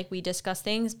 ultimately, like we discuss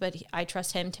things, but I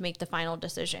trust him to make the final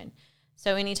decision.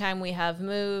 So anytime we have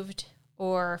moved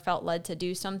or felt led to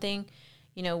do something,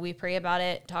 we pray about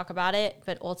it, talk about it,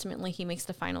 but ultimately he makes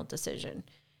the final decision.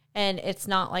 And it's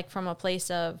not like from a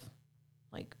place of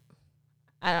like,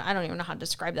 I don't even know how to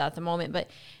describe that at the moment, but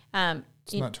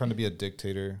it's not trying to be a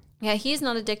dictator. Yeah, he's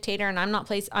not a dictator, and I'm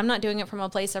not doing it from a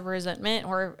place of resentment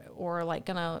or like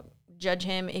gonna judge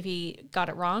him if he got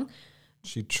it wrong.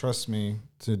 She trusts me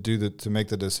to make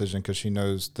the decision because she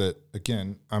knows that,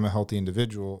 again, I'm a healthy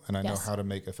individual and I know how to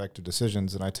make effective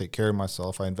decisions, and I take care of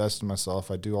myself. I invest in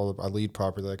myself. I lead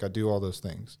properly. Like I do all those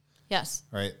things. Yes.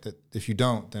 Right. That if you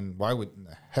don't, then why in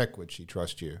the heck would she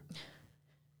trust you?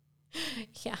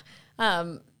 Yeah.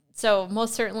 So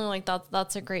most certainly like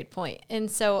that's a great point.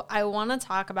 And so I want to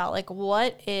talk about like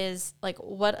what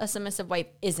a submissive wife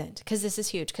isn't, because this is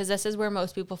huge, because this is where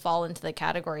most people fall into the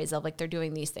categories of like they're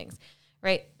doing these things.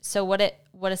 Right. So what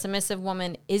a submissive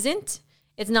woman isn't,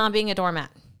 it's not being a doormat.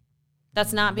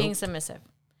 That's not being submissive.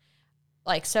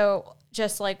 Like, so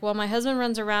just like, well, my husband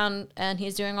runs around and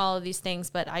he's doing all of these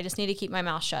things, but I just need to keep my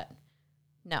mouth shut.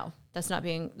 No, that's not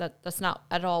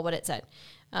at all what it said.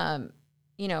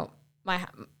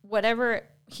 Whatever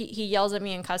he yells at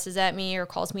me and cusses at me or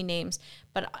calls me names,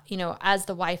 but as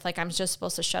the wife, like I'm just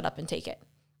supposed to shut up and take it.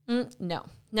 No.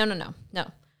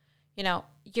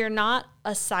 You're not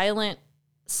a silent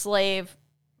slave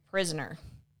prisoner.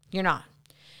 You're not.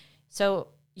 So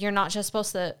you're not just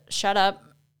supposed to shut up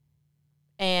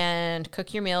and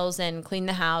cook your meals and clean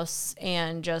the house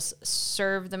and just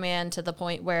serve the man to the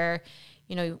point where,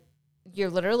 you're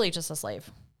literally just a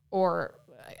slave or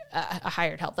a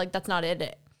hired help. Like that's not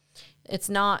it. It's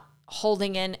not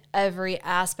holding in every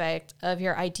aspect of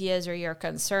your ideas or your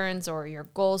concerns or your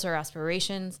goals or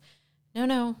aspirations.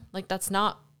 No. Like that's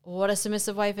not what a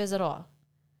submissive wife is at all.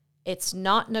 It's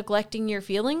not neglecting your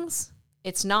feelings.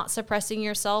 It's not suppressing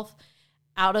yourself.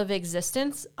 out of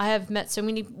existence. I have met so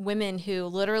many women who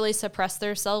literally suppress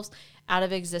themselves out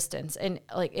of existence. And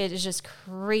like, it is just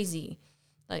crazy.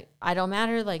 Like, I don't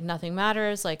matter. Like, nothing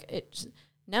matters. Like,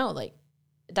 no, like,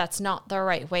 that's not the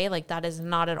right way. Like, that is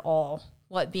not at all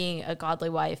what being a godly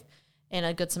wife and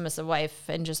a good submissive wife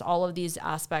and just all of these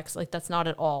aspects, like, that's not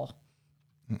at all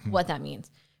what that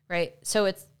means. Right. So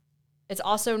it's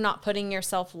also not putting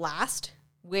yourself last,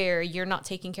 where you're not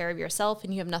taking care of yourself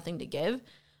and you have nothing to give,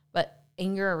 but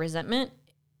anger or resentment.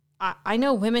 I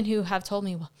know women who have told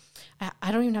me, well,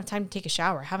 I don't even have time to take a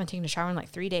shower. I haven't taken a shower in like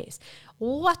 3 days.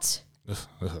 What?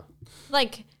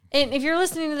 Like, and if you're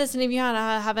listening to this and if you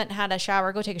haven't had a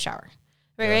shower, go take a shower.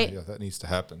 Right? Yeah, that needs to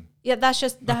happen. Yeah,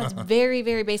 that's very,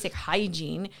 very basic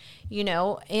hygiene, you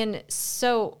know? And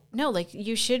so, no, like,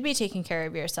 you should be taking care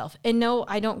of yourself. And no,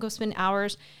 I don't go spend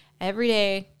hours every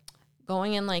day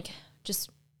going and like just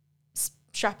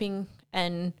shopping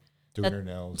and doing your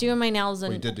nails. Doing my nails.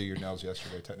 And you did do your nails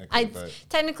yesterday,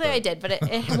 technically. I did, but it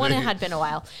had been a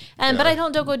while. But I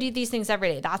don't go do these things every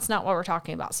day. That's not what we're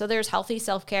talking about. So there's healthy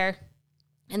self-care,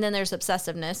 and then there's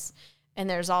obsessiveness, and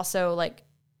there's also like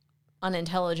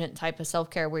unintelligent type of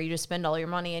self-care where you just spend all your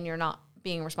money and you're not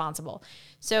being responsible.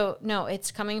 So no,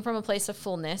 it's coming from a place of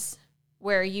fullness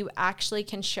where you actually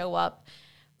can show up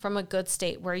from a good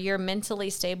state, where you're mentally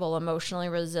stable, emotionally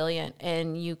resilient,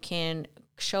 and you can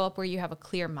show up where you have a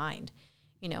clear mind.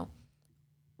 You know,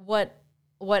 what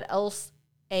else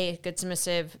a good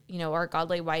submissive, you know, or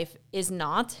godly wife is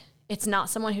not. It's not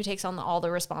someone who takes on all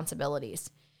the responsibilities.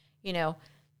 You know,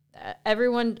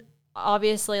 everyone,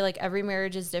 obviously, like, every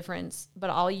marriage is different,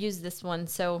 but I'll use this one.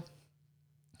 So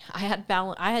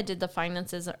I did the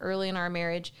finances early in our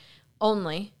marriage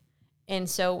only. And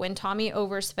so when Tommy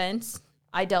overspent,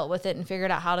 I dealt with it and figured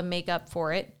out how to make up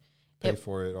for it. Pay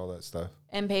for it, all that stuff.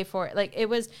 And pay for it. Like,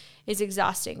 it's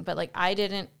exhausting. But, like, I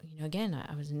didn't, you know, again,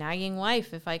 I was a nagging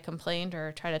wife if I complained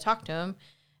or tried to talk to him.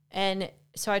 And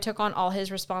so I took on all his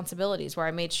responsibilities, where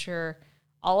I made sure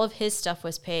all of his stuff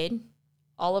was paid,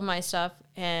 all of my stuff.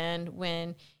 And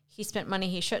when he spent money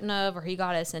he shouldn't have, or he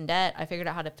got us in debt, I figured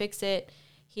out how to fix it.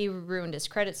 He ruined his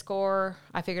credit score.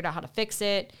 I figured out how to fix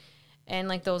it. And,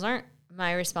 like, those aren't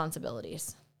my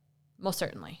responsibilities. Most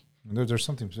certainly. There's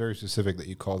something very specific that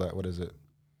you call that. What is it?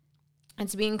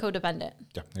 It's being codependent.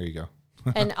 Yeah, there you go.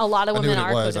 And a lot of women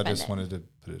are codependent. I just wanted to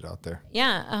put it out there.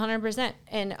 Yeah, 100%.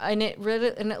 And it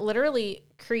literally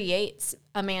creates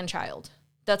a man-child.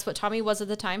 That's what Tommy was at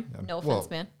the time. Yeah. No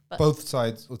offense, man. But both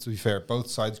sides, let's be fair, both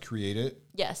sides create it.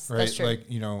 Yes, right? That's true.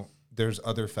 Like, you know, there's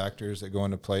other factors that go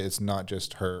into play. It's not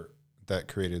just her that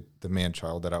created the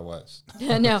man-child that I was.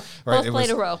 No, right? Both played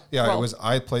a role. Yeah, it was.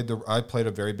 I played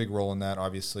a very big role in that,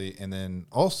 obviously, and then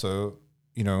also,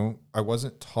 you know, I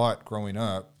wasn't taught growing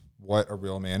up what a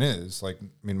real man is. Like, I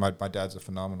mean, my dad's a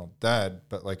phenomenal dad,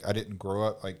 but like, I didn't grow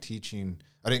up like teaching.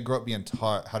 I didn't grow up being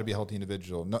taught how to be a healthy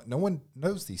individual. No one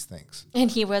knows these things. And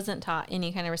he wasn't taught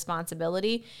any kind of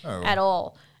responsibility at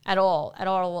all.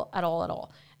 So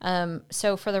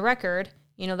for the record,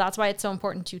 you know, that's why it's so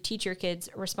important to teach your kids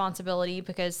responsibility,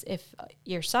 because if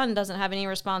your son doesn't have any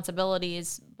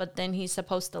responsibilities, but then he's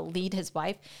supposed to lead his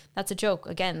wife, that's a joke.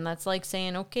 Again, that's like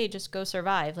saying, okay, just go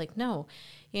survive. Like, no,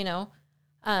 you know.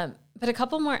 But a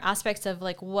couple more aspects of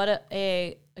like what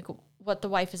what the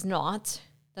wife is not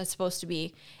that's supposed to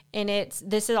be. And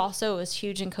this is also is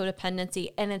huge in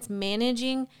codependency, and it's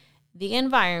managing the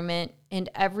environment and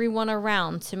everyone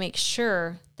around to make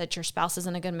sure that your spouse is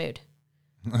in a good mood.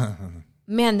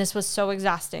 Man, this was so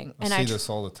exhausting. I see this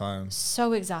all the time.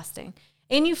 So exhausting.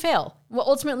 And you fail. Well,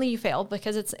 ultimately you fail,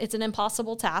 because it's an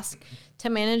impossible task to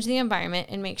manage the environment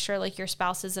and make sure like your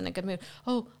spouse is in a good mood.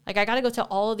 Oh, like I got to go tell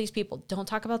all of these people, don't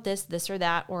talk about this or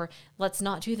that, or let's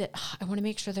not do that. I want to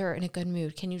make sure they're in a good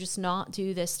mood. Can you just not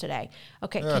do this today?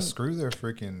 Okay. Yeah, screw their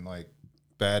freaking like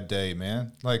bad day,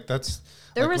 man. Like they're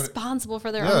like, responsible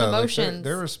for their own emotions. Like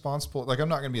they're responsible. Like, I'm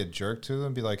not going to be a jerk to them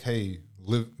and be like, hey,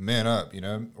 man up, you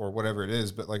know, or whatever it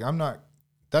is. But like,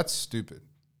 that's stupid,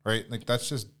 right? Like, that's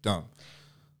just dumb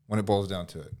when it boils down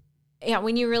to it. Yeah,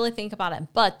 when you really think about it.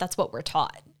 But that's what we're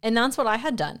taught. And that's what I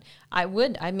had done. I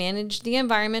managed the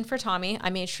environment for Tommy. I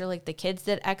made sure like the kids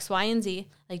did X, Y, and Z.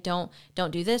 Like, don't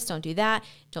do this, don't do that.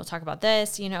 Don't talk about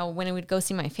this. You know, when I would go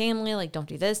see my family, like, don't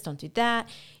do this, don't do that,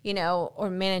 you know,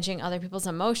 or managing other people's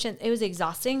emotions. It was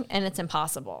exhausting, and it's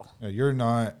impossible.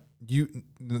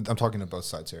 I'm talking to both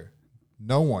sides here.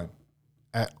 No one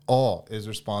at all is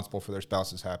responsible for their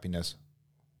spouse's happiness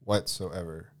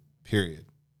whatsoever, period.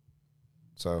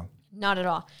 So not at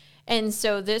all. And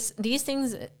so this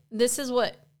is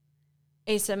what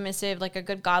a submissive, like a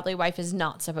good godly wife is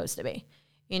not supposed to be.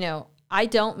 You know, I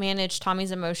don't manage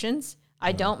Tommy's emotions.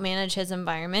 I don't manage his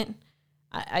environment.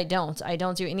 I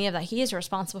don't do any of that. He is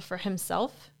responsible for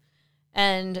himself.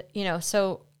 And, you know,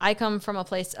 so I come from a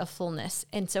place of fullness.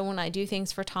 And so when I do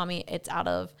things for Tommy, it's out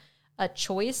of a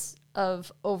choice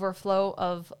of overflow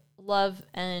of love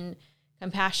and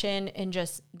compassion and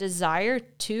just desire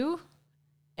to,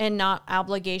 and not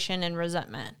obligation and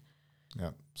resentment.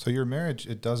 Yeah. So your marriage,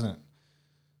 your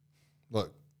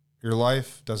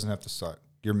life doesn't have to suck.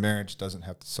 Your marriage doesn't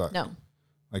have to suck. No.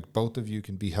 Like, both of you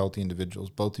can be healthy individuals.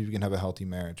 Both of you can have a healthy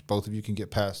marriage. Both of you can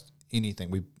get past anything.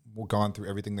 We've gone through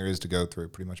everything there is to go through,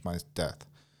 pretty much minus death.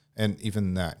 And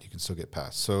even that you can still get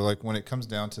past. So like, when it comes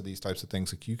down to these types of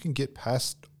things, like, you can get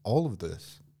past all of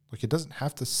this. Like, it doesn't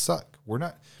have to suck.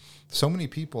 So many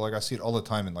people, like, I see it all the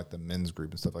time in like the men's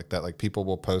group and stuff like that. Like, people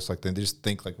will post like, they just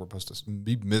think like we're supposed to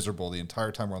be miserable the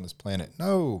entire time we're on this planet.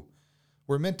 No,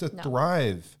 we're meant to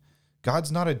thrive.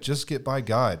 God's not a just get by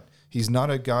God. He's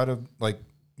not a God of like,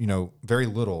 you know, very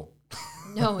little.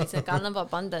 No, he's a God of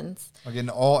abundance. Like, in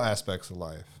all aspects of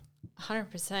life.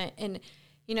 100%. And,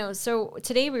 you know, so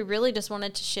today we really just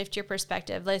wanted to shift your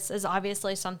perspective. This is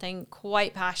obviously something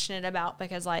quite passionate about,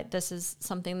 because like, this is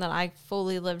something that I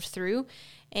fully lived through.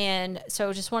 And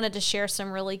so just wanted to share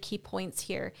some really key points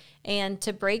here, and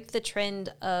to break the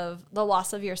trend of the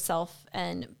loss of yourself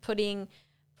and putting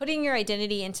your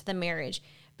identity into the marriage.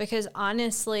 Because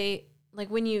honestly, like,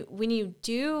 when you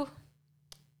do,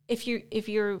 if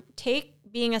you take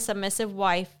being a submissive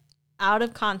wife out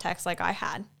of context, like I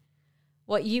had,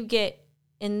 what you get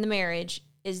in the marriage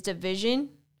is division,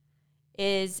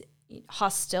 is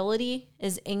hostility,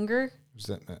 is anger,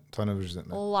 resentment, ton of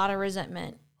resentment, a lot of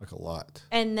resentment. Like, a lot.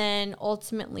 And then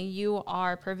ultimately you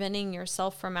are preventing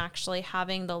yourself from actually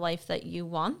having the life that you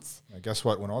want. Now, guess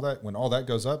what? When all that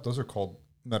goes up, those are called,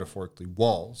 metaphorically,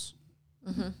 walls.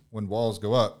 Mm-hmm. When walls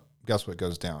go up, guess what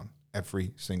goes down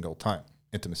every single time?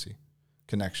 Intimacy,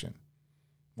 connection.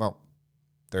 Well,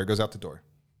 there it goes out the door,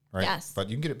 right? Yes. But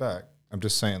you can get it back. I'm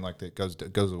just saying, like, that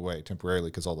it goes away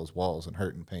temporarily because all those walls and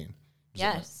hurt and pain.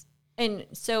 Yes. And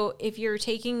so if you're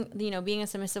taking, you know, being a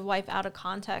submissive wife out of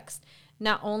context,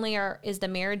 not only is the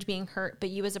marriage being hurt, but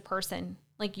you as a person,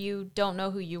 like, you don't know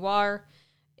who you are.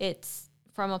 It's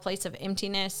from a place of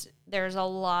emptiness. There's a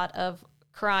lot of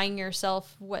crying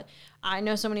yourself. What I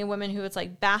know so many women who it's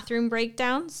like bathroom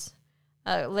breakdowns.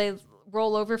 They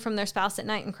roll over from their spouse at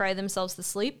night and cry themselves to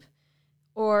sleep.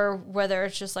 Or whether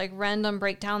it's just like random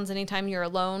breakdowns anytime you're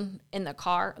alone in the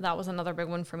car. That was another big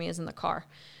one for me, is in the car.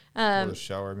 Or the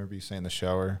shower. I remember you saying the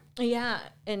shower. Yeah,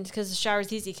 and because the shower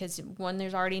is easy, because when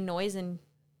there's already noise and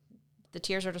the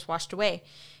tears are just washed away.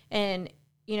 And,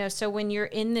 you know, so when you're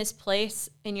in this place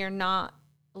and you're not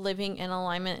living in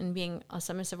alignment and being a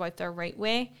submissive wife the right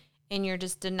way, and you're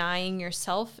just denying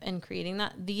yourself and creating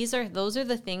that, those are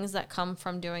the things that come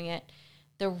from doing it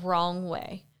the wrong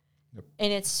way. Yep.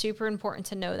 And it's super important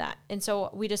to know that. And so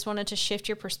we just wanted to shift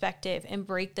your perspective and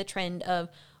break the trend of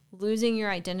losing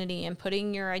your identity and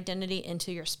putting your identity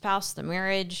into your spouse, the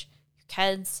marriage, your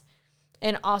kids,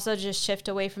 and also just shift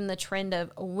away from the trend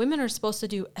of women are supposed to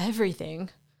do everything.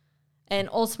 And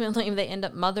ultimately they end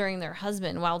up mothering their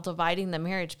husband while dividing the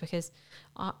marriage, because,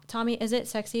 Tommy, is it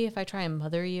sexy if I try and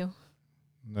mother you?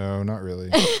 No, not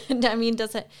really. I mean,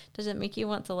 does it make you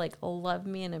want to like love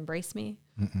me and embrace me?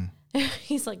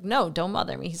 He's like, no, don't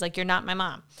mother me. He's like, you're not my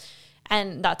mom.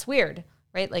 And that's weird,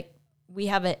 right? Like, we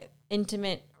have an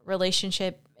intimate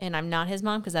relationship and I'm not his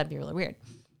mom, because that'd be really weird.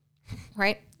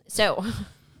 Right? So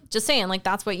just saying, like,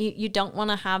 that's what you don't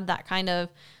want to have that kind of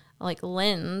like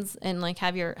lens and like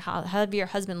have your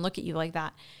husband look at you like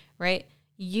that, right?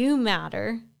 You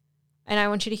matter. And I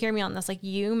want you to hear me on this. Like,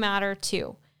 you matter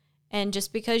too. And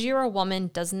just because you're a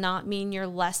woman does not mean you're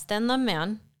less than the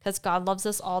man, because God loves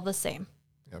us all the same.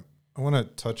 Yep. I want to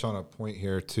touch on a point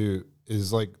here too,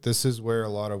 is like, this is where a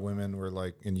lot of women were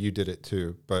like, and you did it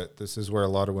too, but this is where a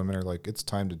lot of women are like, it's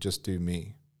time to just do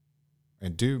me.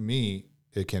 And do me,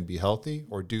 it can be healthy,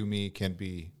 or do me can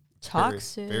be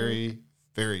toxic. Very,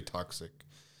 very toxic.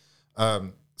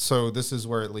 So this is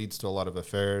where it leads to a lot of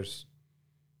affairs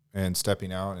and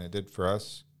stepping out, and it did for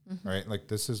us. Right? Like,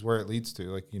 this is where it leads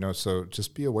to, like, you know, so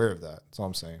just be aware of that. That's all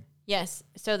I'm saying. Yes.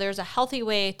 So there's a healthy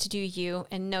way to do you,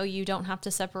 and no, you don't have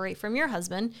to separate from your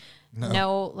husband.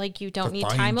 No, like, you don't need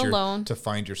time alone. To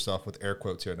find yourself, with air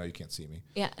quotes here. I know you can't see me.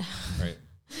 Yeah. Right.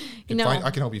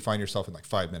 I can help you find yourself in like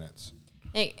 5 minutes.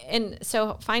 And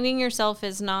so finding yourself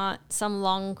is not some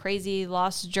long, crazy,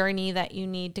 lost journey that you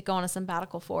need to go on a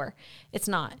sabbatical for. It's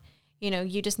not. You know,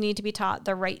 you just need to be taught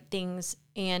the right things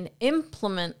and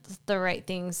implement the right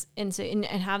things, and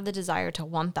have the desire to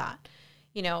want that,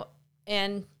 you know.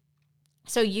 And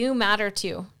so you matter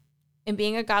too. And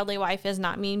being a godly wife does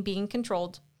not mean being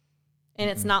controlled. And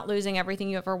it's not losing everything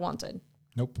you ever wanted.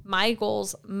 Nope. My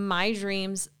goals, my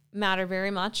dreams matter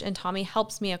very much. And Tommy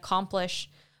helps me accomplish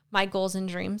my goals and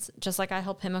dreams, just like I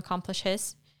help him accomplish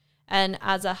his. And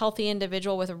as a healthy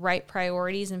individual with right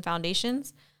priorities and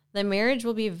foundations, the marriage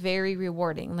will be very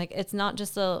rewarding. Like, it's not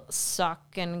just a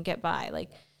suck and get by.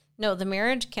 Like, no, the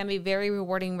marriage can be very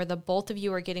rewarding where the both of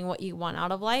you are getting what you want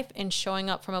out of life and showing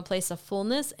up from a place of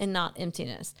fullness and not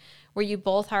emptiness, where you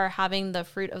both are having the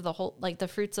fruit of the whole, like the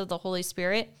fruits of the Holy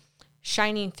Spirit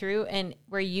shining through, and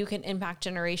where you can impact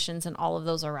generations and all of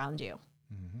those around you.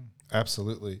 Mm-hmm.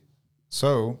 Absolutely.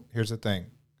 So here's the thing.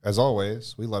 As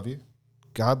always, we love you.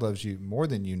 God loves you more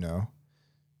than you know,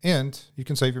 and you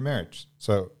can save your marriage.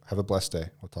 So have a blessed day.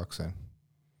 We'll talk soon.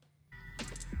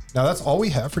 Now, that's all we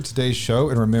have for today's show.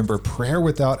 And remember, prayer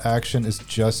without action is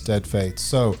just dead faith.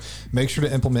 So make sure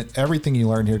to implement everything you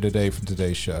learned here today from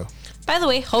today's show. By the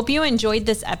way, hope you enjoyed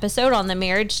this episode on the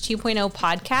Marriage 2.0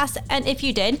 podcast. And if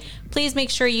you did, please make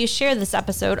sure you share this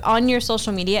episode on your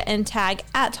social media and tag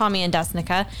at Tommy and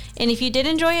Desnekka. And if you did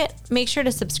enjoy it, make sure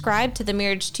to subscribe to the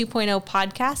Marriage 2.0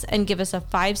 podcast and give us a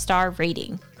 5-star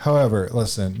rating. However,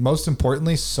 listen, most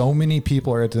importantly, so many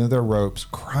people are at the end of their ropes,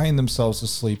 crying themselves to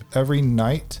sleep every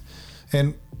night.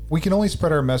 And we can only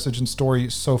spread our message and story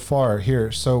so far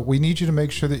here. So we need you to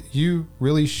make sure that you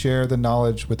really share the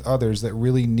knowledge with others that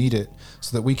really need it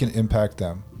so that we can impact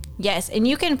them. Yes, and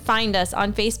you can find us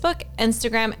on Facebook,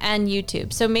 Instagram, and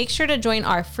YouTube. So make sure to join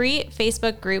our free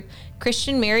Facebook group,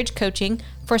 Christian Marriage Coaching,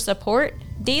 for support,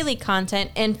 daily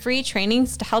content, and free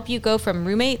trainings to help you go from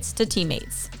roommates to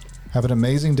teammates. Have an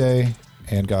amazing day,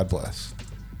 and God bless.